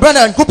world,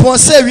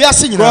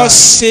 God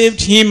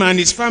saved him and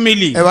his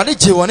family.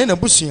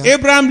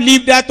 Abraham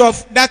lived that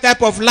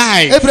type of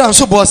life. That's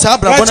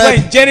why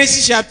in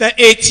Genesis chapter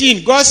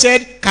 18, God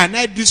said, can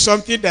I do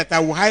something that I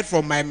will hide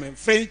from my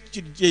friend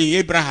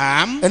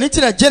Abraham?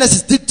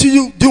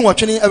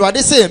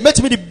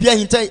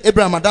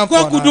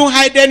 God couldn't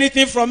hide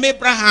anything from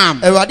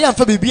Abraham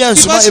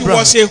because he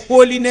was a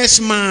holiness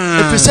man.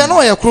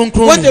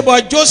 What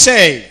about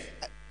Joseph?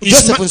 His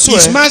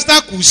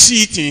master could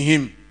see it in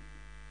him.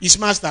 His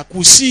master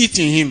could see it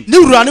in him.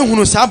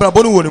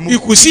 He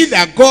could see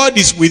that God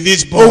is with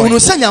this boy. The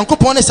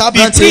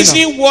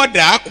prison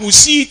warder could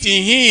see it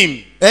in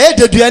him. And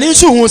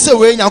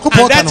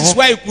that is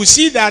why you could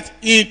see that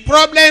in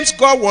problems,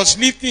 God was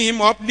lifting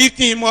him up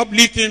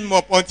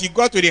until he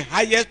got to the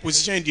highest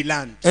position in the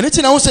land.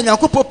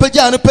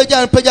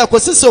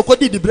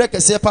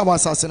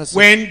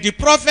 When the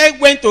prophet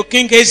went to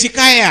King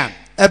Hezekiah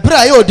and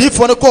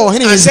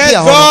said,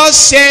 God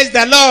says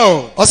the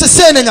Lord,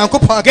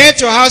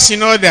 get your house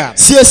in order,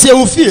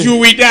 you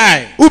will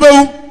die.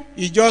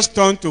 He just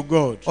turned to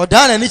God and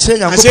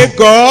said,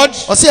 God,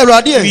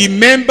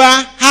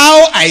 remember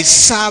how I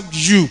served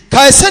you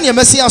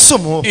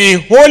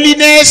in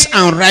holiness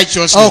and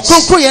righteousness.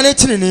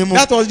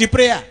 That was the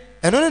prayer.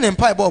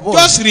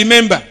 Just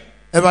remember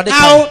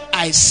how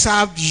I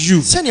served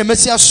you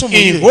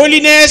in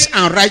holiness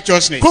and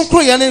righteousness.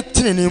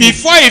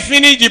 Before he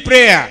finished the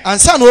prayer, God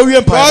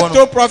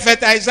told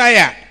prophet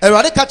Isaiah,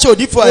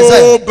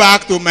 go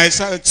back to my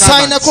servant.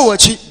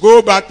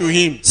 Go back to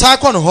him.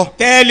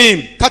 Tell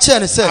him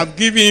I've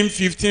given him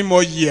 15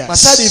 more years.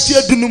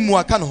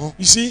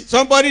 You see,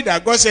 somebody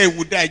that God said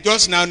would die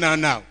just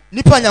now.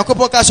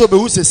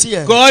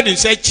 God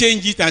himself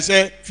changed it and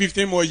said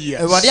 15 more years.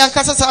 And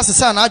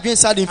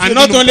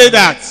not only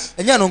that,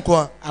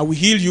 I will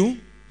heal you,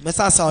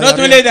 Not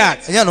only that,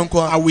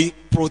 I will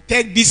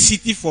protect this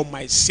city for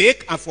my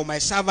sake and for my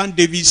servant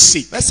David's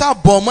sake.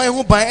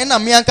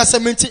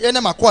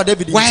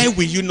 Why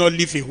will you not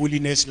live a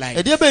holiness life?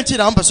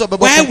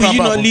 Why will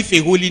you not live a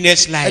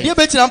holiness life?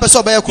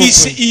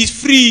 It's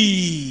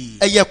free.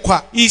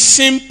 It's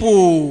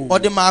simple.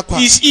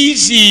 It's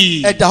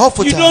easy.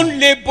 You don't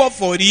labor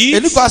for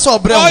it.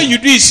 All you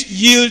do is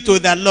yield to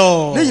the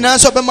Lord.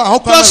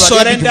 Just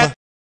surrender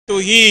to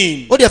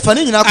Him.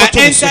 I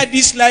entered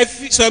this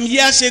life some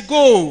years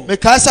ago,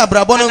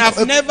 and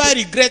I've never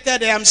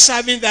regretted that I'm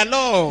serving the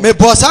Lord.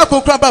 I've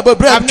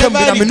never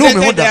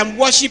regretted that I'm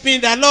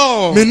worshiping the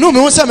Lord.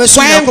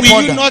 Why will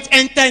you not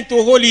enter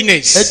into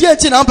holiness?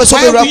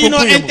 Why will you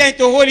not enter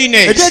into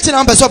holiness?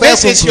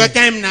 This is your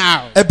time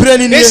now.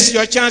 This is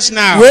your chance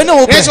now.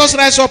 Let's just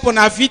rise up on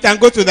our feet and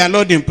go to the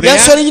Lord in prayer,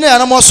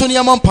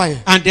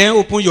 and then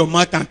open your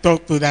mouth and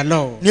talk to the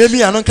Lord.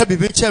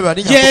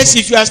 Yes,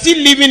 if you are still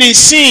living in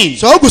sin,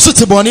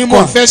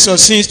 confess your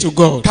sins to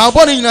God.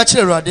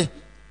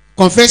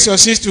 Confess your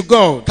sins to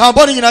God.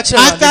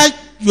 After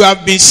you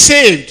have been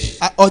saved,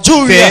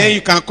 then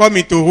you can come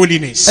into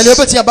holiness.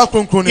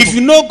 If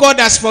you know God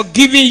has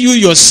forgiven you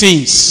your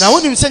sins,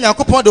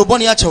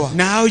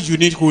 now you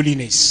need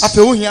holiness.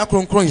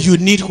 You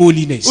need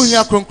holiness.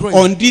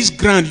 On this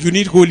ground, you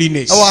need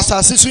holiness.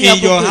 In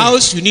your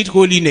house, you need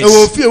holiness.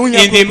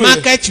 In the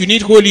market, you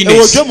need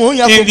holiness.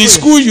 In the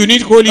school, you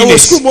need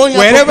holiness.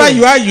 Wherever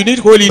you are, you need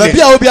holiness.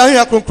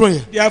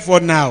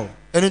 Therefore now,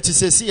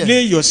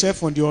 lay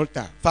yourself on the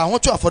altar.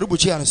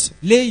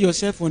 Lay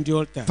yourself on the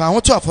altar.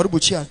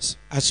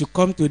 As you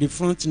come to the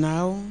front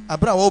now,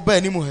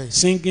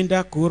 singing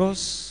that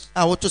chorus,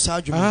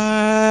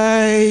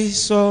 I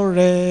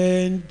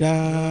surrender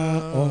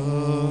all.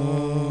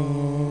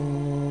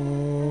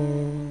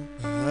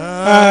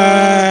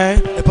 I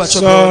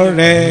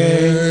surrender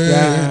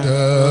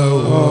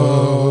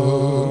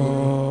all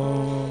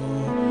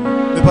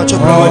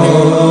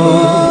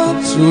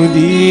to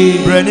thee.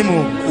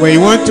 When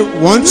you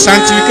want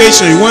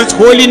sanctification, you want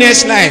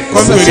holiness life,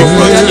 come to the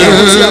front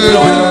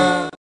here.